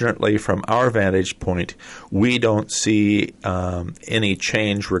 Unfortunately, from our vantage point, we don't see any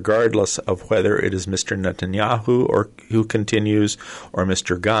change regardless of whether it is Mr. Netanyahu or who continues or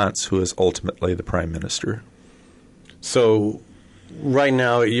Mr. Gantz, who is ultimately the prime minister. So right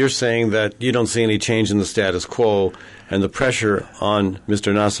now you're saying that you don't see any change in the status quo, and the pressure on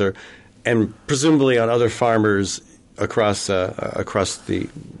Mr. Nasser and presumably on other farmers across the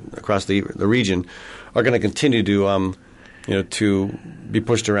region are going to continue to be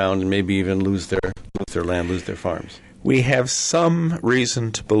pushed around and maybe even lose their land, lose their farms. We have some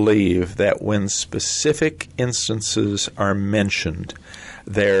reason to believe that when specific instances are mentioned,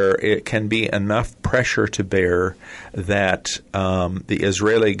 it can be enough pressure to bear that the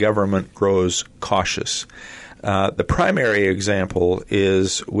Israeli government grows cautious. The primary example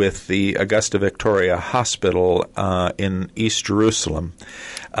is with the Augusta Victoria Hospital in East Jerusalem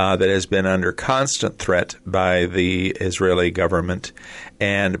that has been under constant threat by the Israeli government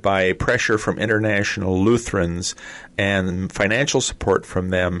and by pressure from international Lutherans and financial support from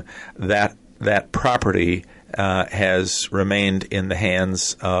them. That property has remained in the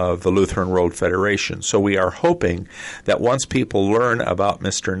hands of the Lutheran World Federation. So we are hoping that once people learn about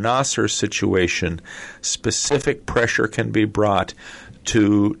Mr. Nasser's situation, specific pressure can be brought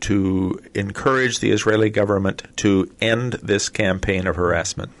to encourage the Israeli government to end this campaign of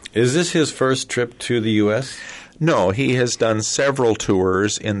harassment. Is this his first trip to the U.S.? No, he has done several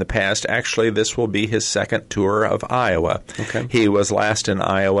tours in the past. Actually, this will be his second tour of Iowa. Okay. He was last in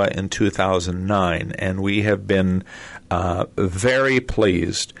Iowa in 2009, and we have been very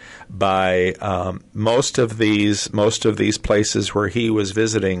pleased by most of these places where he was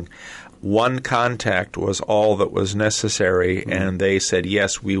visiting. One contact was all that was necessary, and they said,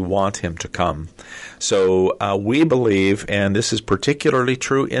 yes, we want him to come. So we believe, and this is particularly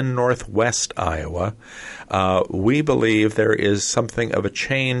true in northwest Iowa, we believe there is something of a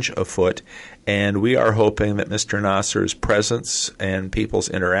change afoot, and we are hoping that Mr. Nasser's presence and people's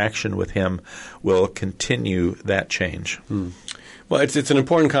interaction with him will continue that change. Well, it's an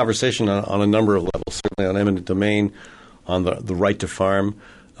important conversation on a number of levels, certainly on eminent domain, on the right to farm,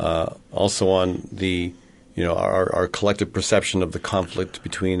 also on the our collective perception of the conflict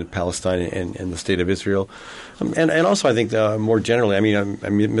between Palestine and the state of Israel, and also I think more generally, I mean,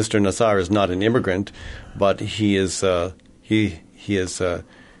 Mr. Nasser is not an immigrant, but he's a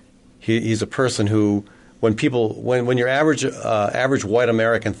person who, when your average white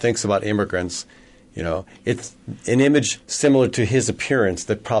American thinks about immigrants, it's an image similar to his appearance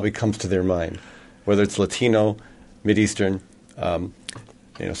that probably comes to their mind, whether it's Latino, Mideastern,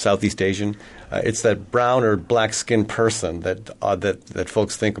 Southeast Asian. It's that brown or black-skinned person that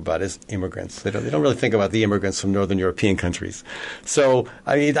folks think about as immigrants. They don't really think about the immigrants from Northern European countries. So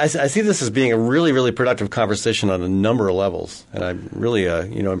I see this as being a really, really productive conversation on a number of levels, and I'm really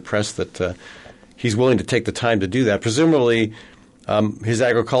impressed that he's willing to take the time to do that. Presumably, his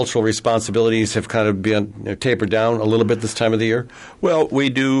agricultural responsibilities have kind of been tapered down a little bit this time of the year. Well, we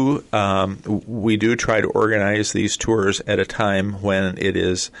do try to organize these tours at a time when it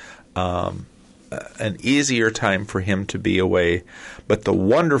is an easier time for him to be away. But the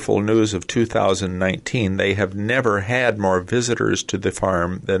wonderful news of 2019, they have never had more visitors to the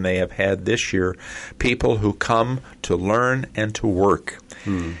farm than they have had this year, people who come to learn and to work.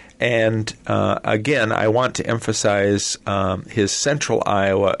 And again, I want to emphasize his central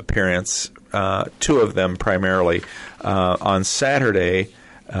Iowa appearance, two of them primarily. On Saturday,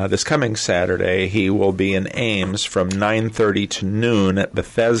 this coming Saturday, he will be in Ames from 9:30 to noon at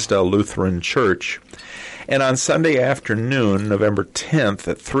Bethesda Lutheran Church. And on Sunday afternoon, November 10th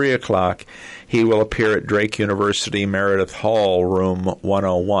at 3 o'clock, he will appear at Drake University Meredith Hall, room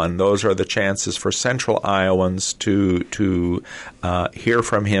 101. Those are the chances for Central Iowans to hear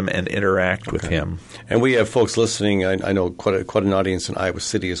from him and interact with him. And we have folks listening, I know, quite an audience in Iowa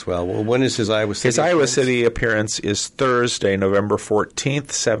City as well. Well, when is his Iowa City appearance? His Iowa City appearance is Thursday, November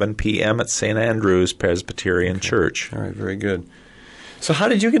 14th, 7 p.m. at St. Andrew's Presbyterian Church. All right, very good. So how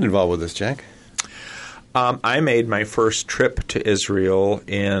did you get involved with this, Jack? I made my first trip to Israel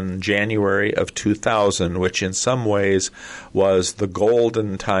in January of 2000, which in some ways was the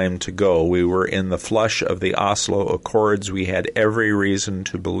golden time to go. We were in the flush of the Oslo Accords. We had every reason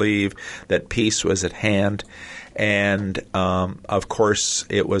to believe that peace was at hand. And, of course,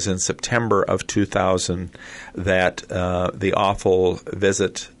 it was in September of 2000 that the awful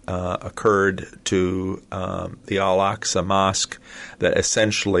visit occurred to the Al-Aqsa Mosque that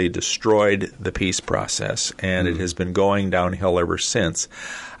essentially destroyed the peace process, and it has been going downhill ever since.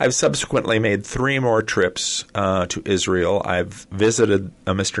 I've subsequently made 3 more trips to Israel. I've visited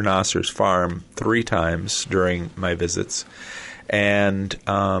Mr. Nasser's farm 3 times during my visits, and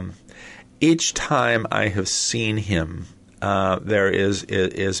each time I have seen him, there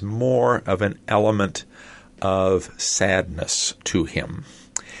is more of an element of sadness to him.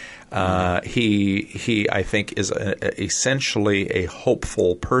 He, I think, is essentially a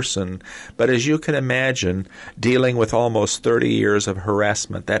hopeful person. But as you can imagine, dealing with almost 30 years of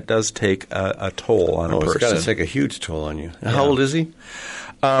harassment, that does take a toll on a person. It's got to take a huge toll on you. How old is he?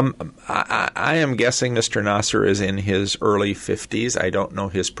 I am guessing Mr. Nasser is in his early 50s. I don't know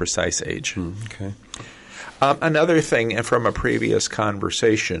his precise age. Okay. Another thing from a previous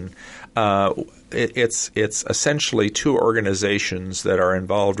conversation, it's essentially 2 organizations that are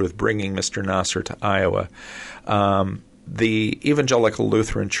involved with bringing Mr. Nasser to Iowa. The Evangelical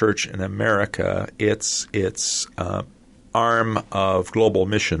Lutheran Church in America, its arm of global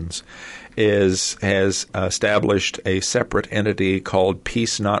missions, has established a separate entity called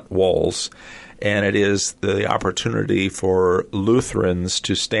Peace Not Walls, and it is the opportunity for Lutherans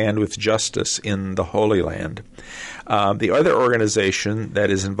to stand with justice in the Holy Land. The other organization that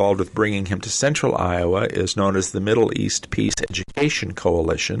is involved with bringing him to central Iowa is known as the Middle East Peace Education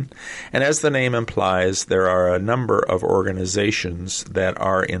Coalition, and as the name implies, there are a number of organizations that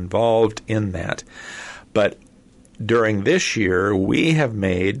are involved in that. But during this year, we have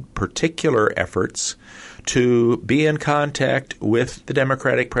made particular efforts to be in contact with the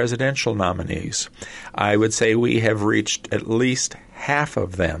Democratic presidential nominees. I would say we have reached at least half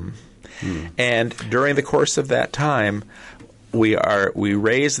of them. And during the course of that time, we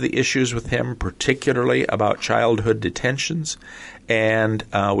raise the issues with him, particularly about childhood detentions, and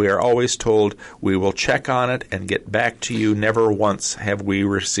we are always told we will check on it and get back to you. Never once have we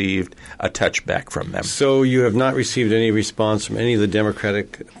received a touchback from them. So you have not received any response from any of the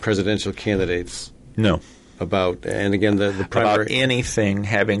Democratic presidential candidates? No. And again, the primary... About anything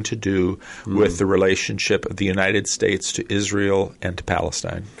having to do with the relationship of the United States to Israel and to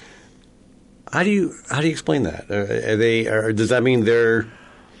Palestine. How do you explain that? Does that mean they're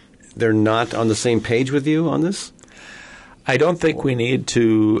not on the same page with you on this? I don't think we need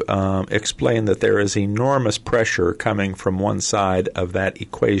to explain that there is enormous pressure coming from one side of that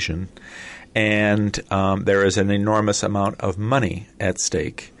equation, and there is an enormous amount of money at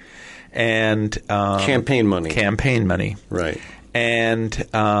stake. And campaign money. Right. And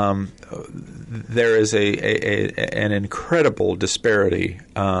there is an incredible disparity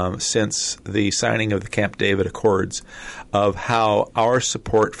since the signing of the Camp David Accords of how our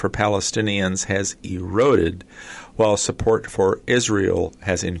support for Palestinians has eroded while support for Israel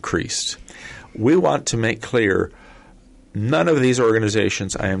has increased. We want to make clear none of these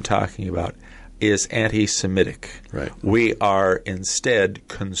organizations I am talking about is anti-Semitic. Right. We are instead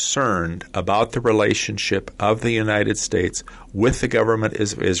concerned about the relationship of the United States with the government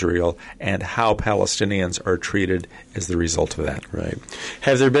of Israel and how Palestinians are treated as the result of that. Right.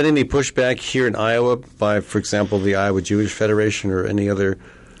 Have there been any pushback here in Iowa by, for example, the Iowa Jewish Federation or any other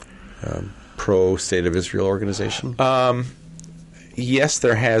pro-State of Israel organization? Yes,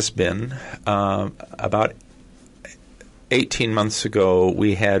 there has been. About 18 months ago,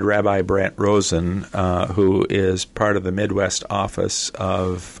 we had Rabbi Brant Rosen, who is part of the Midwest office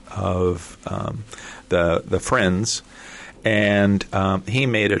of the Friends, and he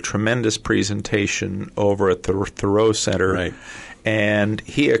made a tremendous presentation over at the Thoreau Center, right. And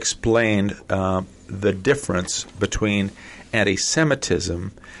he explained the difference between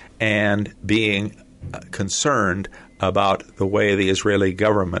anti-Semitism and being concerned about the way the Israeli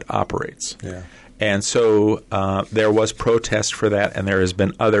government operates. Yeah. And so there was protest for that, and there has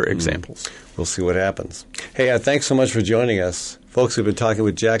been other examples. We'll see what happens. Hey, thanks so much for joining us. Folks, we've been talking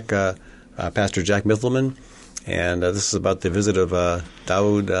with Pastor Jack Mithelman, and this is about the visit of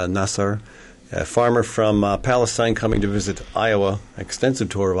Daoud Nasser, a farmer from Palestine coming to visit Iowa, extensive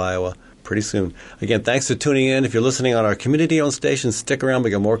tour of Iowa pretty soon. Again, thanks for tuning in. If you're listening on our community-owned station, stick around. We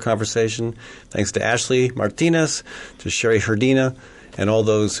got more conversation. Thanks to Ashley Martinez, to Sherry Herdina, and all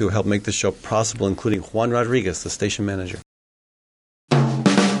those who helped make this show possible, including Juan Rodriguez, the station manager.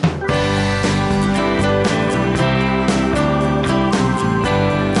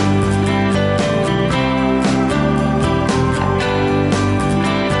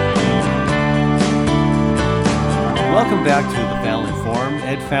 Welcome back to the Fallon Forum.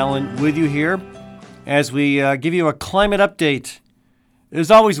 Ed Fallon with you here as we give you a climate update. There's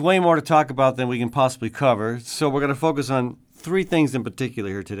always way more to talk about than we can possibly cover, so we're going to focus on three things in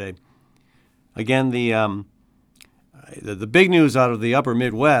particular here today. Again, the big news out of the upper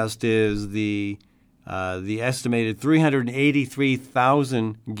Midwest is the estimated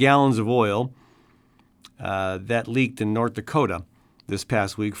 383,000 gallons of oil that leaked in North Dakota this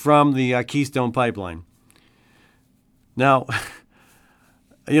past week from the Keystone pipeline. Now,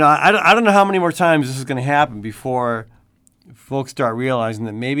 I don't know how many more times this is going to happen before folks start realizing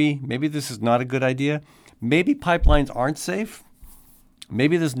that maybe this is not a good idea. Maybe pipelines aren't safe.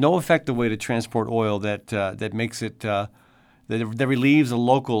 Maybe there's no effective way to transport oil that makes it that relieves a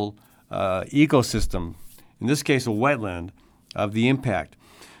local ecosystem, in this case a wetland, of the impact.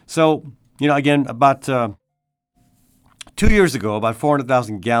 So, again, about 2 years ago, about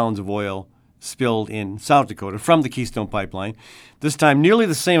 400,000 gallons of oil spilled in South Dakota from the Keystone pipeline. This time, nearly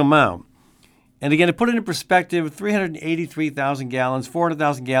the same amount. And again, to put it in perspective, 383,000 gallons,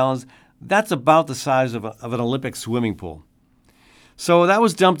 400,000 gallons, that's about the size of an Olympic swimming pool. So that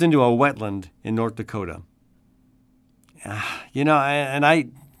was dumped into a wetland in North Dakota. I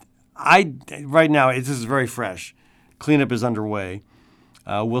right now, this is very fresh. Cleanup is underway.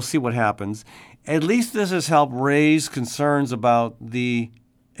 We'll see what happens. At least this has helped raise concerns about the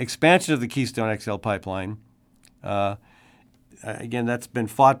expansion of the Keystone XL pipeline. Again, that's been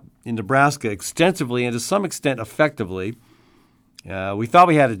fought in Nebraska extensively and to some extent effectively. We thought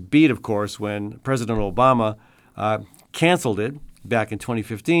we had it beat, of course, when President Obama canceled it back in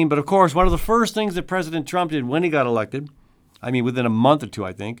 2015. But, of course, one of the first things that President Trump did when he got elected, within a month or two,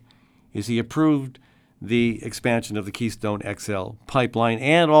 I think, is he approved the expansion of the Keystone XL pipeline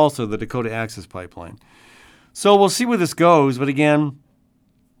and also the Dakota Access Pipeline. So we'll see where this goes. But, again,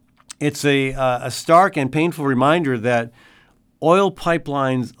 it's a stark and painful reminder that oil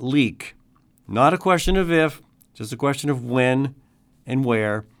pipelines leak. Not a question of if, just a question of when and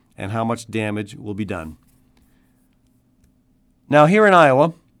where and how much damage will be done. Now, here in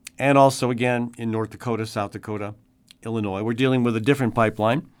Iowa, and also, again, in North Dakota, South Dakota, Illinois, we're dealing with a different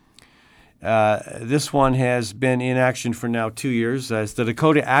pipeline. This one has been in action for now 2 years. It's the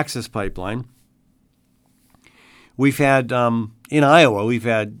Dakota Access Pipeline. We've had in Iowa,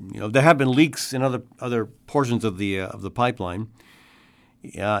 there have been leaks in other portions of the pipeline.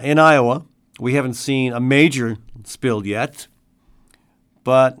 In Iowa, we haven't seen a major spill yet,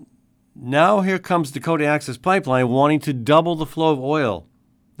 but now here comes Dakota Access Pipeline wanting to double the flow of oil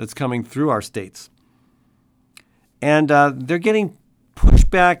that's coming through our states. And they're getting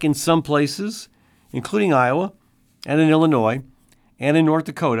pushback in some places, including Iowa and in Illinois and in North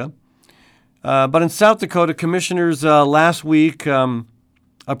Dakota. But in South Dakota, commissioners last week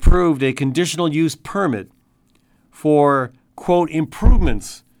approved a conditional use permit for, quote,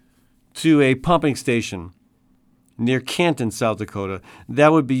 improvements to a pumping station near Canton, South Dakota.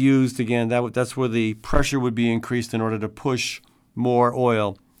 That would be used, again, that's where the pressure would be increased in order to push more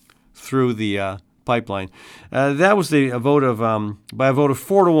oil through the pipeline. That was by a vote of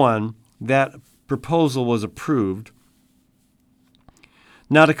 4-1, that proposal was approved.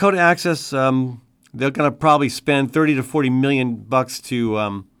 Now, Dakota Access, they're going to probably spend $30 to $40 million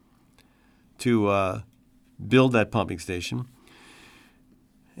to build that pumping station.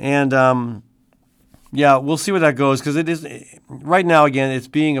 And we'll see where that goes, because it is right now. Again, it's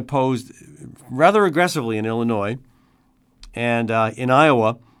being opposed rather aggressively in Illinois, and in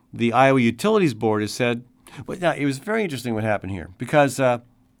Iowa, the Iowa Utilities Board has said. Well, now, it was very interesting what happened here, because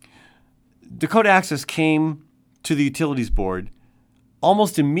Dakota Access came to the Utilities Board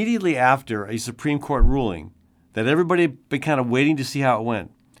almost immediately after a Supreme Court ruling that everybody had been kind of waiting to see how it went.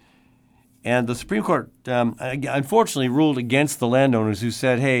 And the Supreme Court, unfortunately, ruled against the landowners who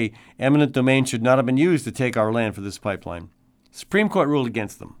said, hey, eminent domain should not have been used to take our land for this pipeline. Supreme Court ruled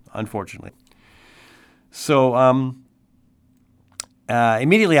against them, unfortunately. So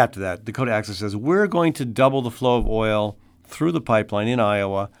immediately after that, Dakota Access says, we're going to double the flow of oil through the pipeline in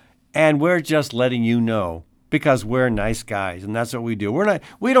Iowa, and we're just letting you know, because we're nice guys, and that's what we do.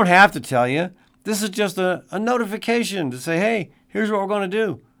 We don't have to tell you. This is just a notification to say, hey, here's what we're going to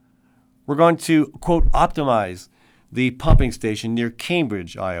do. We're going to, quote, optimize the pumping station near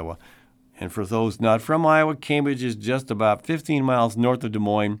Cambridge, Iowa. And for those not from Iowa, Cambridge is just about 15 miles north of Des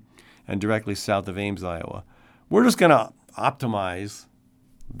Moines and directly south of Ames, Iowa. We're just going to optimize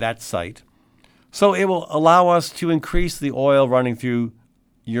that site so it will allow us to increase the oil running through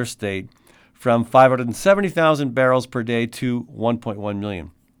your state from 570,000 barrels per day to 1.1 million.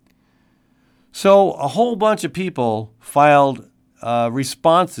 So a whole bunch of people filed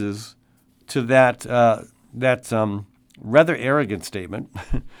responses to that rather arrogant statement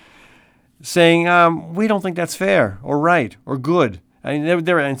saying, we don't think that's fair or right or good. I mean,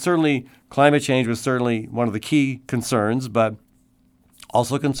 and certainly climate change was certainly one of the key concerns, but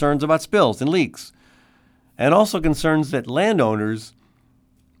also concerns about spills and leaks, and also concerns that landowners,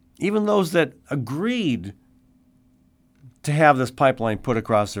 even those that agreed to have this pipeline put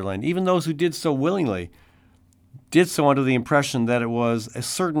across their land, even those who did so willingly, did so under the impression that it was a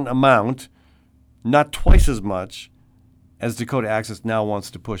certain amount, not twice as much as Dakota Access now wants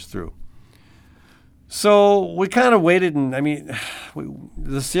to push through. So we kind of waited, and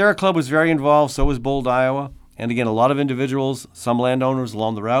the Sierra Club was very involved, so was Bold, Iowa, and again, a lot of individuals, some landowners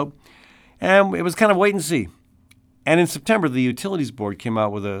along the route, and it was kind of wait and see. And in September, the Utilities Board came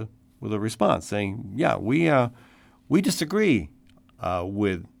out with a response saying, yeah, we disagree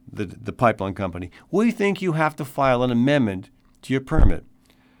with the pipeline company. We think you have to file an amendment to your permit.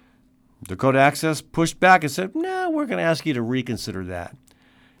 Dakota Access pushed back and said, no, we're going to ask you to reconsider that.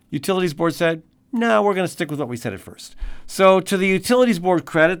 Utilities Board said, no, we're going to stick with what we said at first. So to the Utilities Board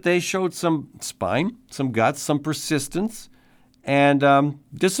credit, they showed some spine, some guts, some persistence, and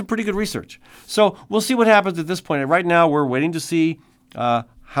did some pretty good research. So we'll see what happens at this point. Right now, we're waiting to see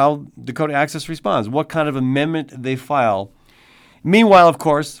how Dakota Access responds, what kind of amendment they file. Meanwhile, of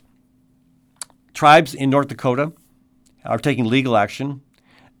course, tribes in North Dakota are taking legal action,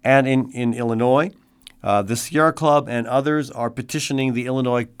 and in Illinois, the Sierra Club and others are petitioning the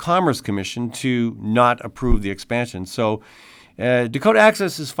Illinois Commerce Commission to not approve the expansion. So Dakota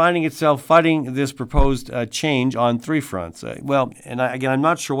Access is finding itself fighting this proposed change on three fronts. I'm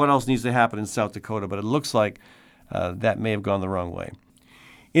not sure what else needs to happen in South Dakota, but it looks like that may have gone the wrong way.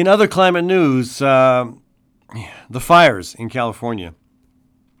 In other climate news, the fires in California,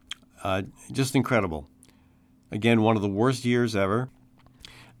 just incredible. Again, one of the worst years ever.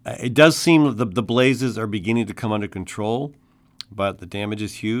 It does seem that the blazes are beginning to come under control, but the damage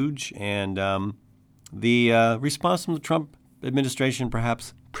is huge, and the response from the Trump administration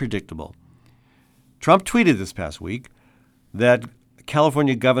perhaps predictable. Trump tweeted this past week that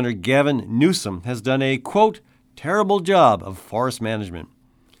California Governor Gavin Newsom has done a, quote, terrible job of forest management.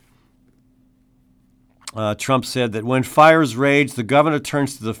 Trump said that when fires rage, the governor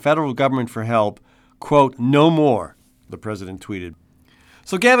turns to the federal government for help, quote, no more, the president tweeted.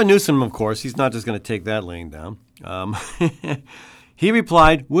 So Gavin Newsom, of course, he's not just going to take that laying down. He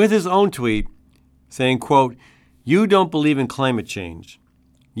replied with his own tweet saying, quote, you don't believe in climate change.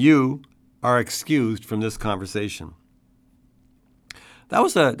 You are excused from this conversation. That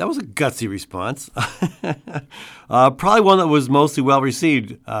was a gutsy response. Probably one that was mostly well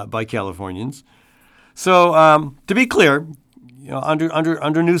received by Californians. So to be clear,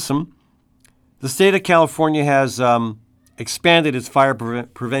 under Newsom, the state of California has expanded its fire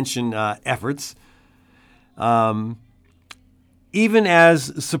prevention efforts, even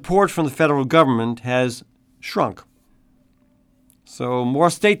as support from the federal government has shrunk. So more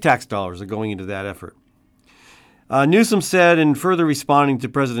state tax dollars are going into that effort. Newsom said, in further responding to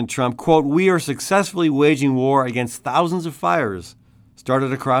President Trump, quote, we are successfully waging war against thousands of fires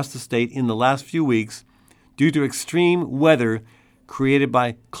started across the state in the last few weeks due to extreme weather created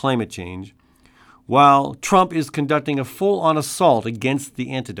by climate change, while Trump is conducting a full-on assault against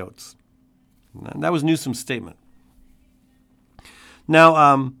the antidotes. And that was Newsom's statement.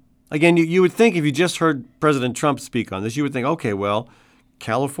 Now, again, you would think if you just heard President Trump speak on this, you would think, okay, well,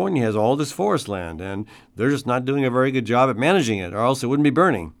 California has all this forest land, and they're just not doing a very good job at managing it, or else it wouldn't be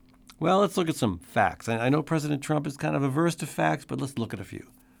burning. Well, let's look at some facts. I know President Trump is kind of averse to facts, but let's look at a few.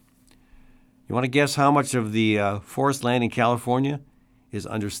 You want to guess how much of the forest land in California is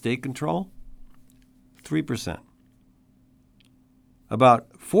under state control? 3%.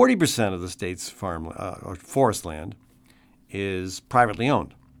 About 40% of the state's farm or forest land is privately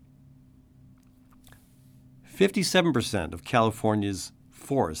owned. 57% of California's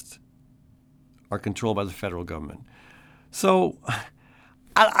forests are controlled by the federal government. So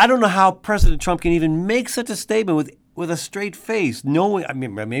I don't know how President Trump can even make such a statement with a straight face, knowing,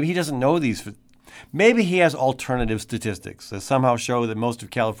 maybe he doesn't know these. Maybe he has alternative statistics that somehow show that most of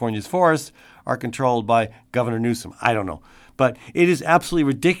California's forests are controlled by Governor Newsom. I don't know. But it is absolutely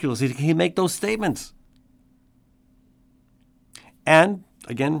ridiculous that he can make those statements. And,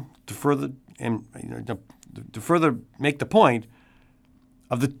 again, to further make the point,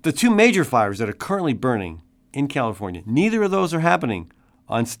 of the two major fires that are currently burning in California, neither of those are happening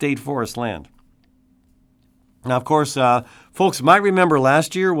on state forest land. Now, of course, folks might remember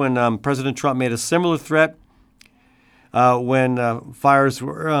last year when President Trump made a similar threat when fires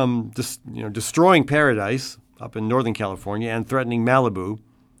were destroying paradise up in Northern California and threatening Malibu.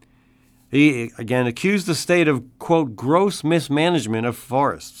 He, again, accused the state of, quote, gross mismanagement of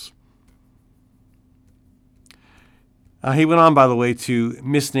forests. He went on, by the way, to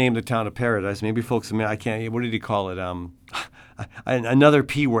misname the town of Paradise. Maybe folks, I can't, what did he call it? Another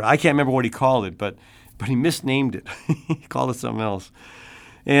P word. I can't remember what he called it, but he misnamed it. He called it something else.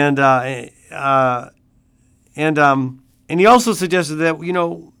 And he also suggested that,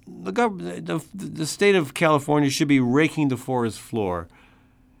 the state of California should be raking the forest floor,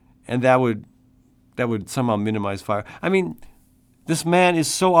 and that would somehow minimize fire. I mean, this man is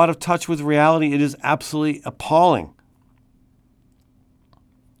so out of touch with reality. It is absolutely appalling.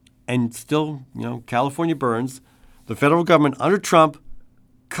 And still, California burns. The federal government under Trump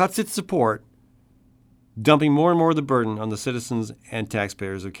cuts its support, dumping more and more of the burden on the citizens and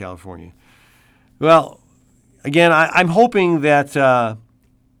taxpayers of California. Well, again, I'm hoping that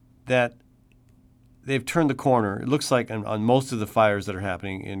they've turned the corner. It looks like on most of the fires that are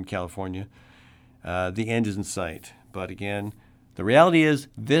happening in California, the end is in sight. But again, the reality is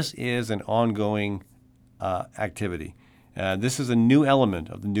this is an ongoing activity. This is a new element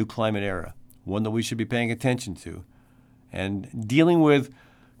of the new climate era, one that we should be paying attention to and dealing with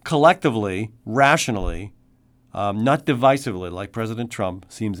collectively, rationally, not divisively like President Trump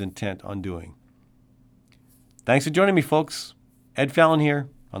seems intent on doing. Thanks for joining me, folks. Ed Fallon here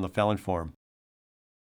on the Fallon Forum.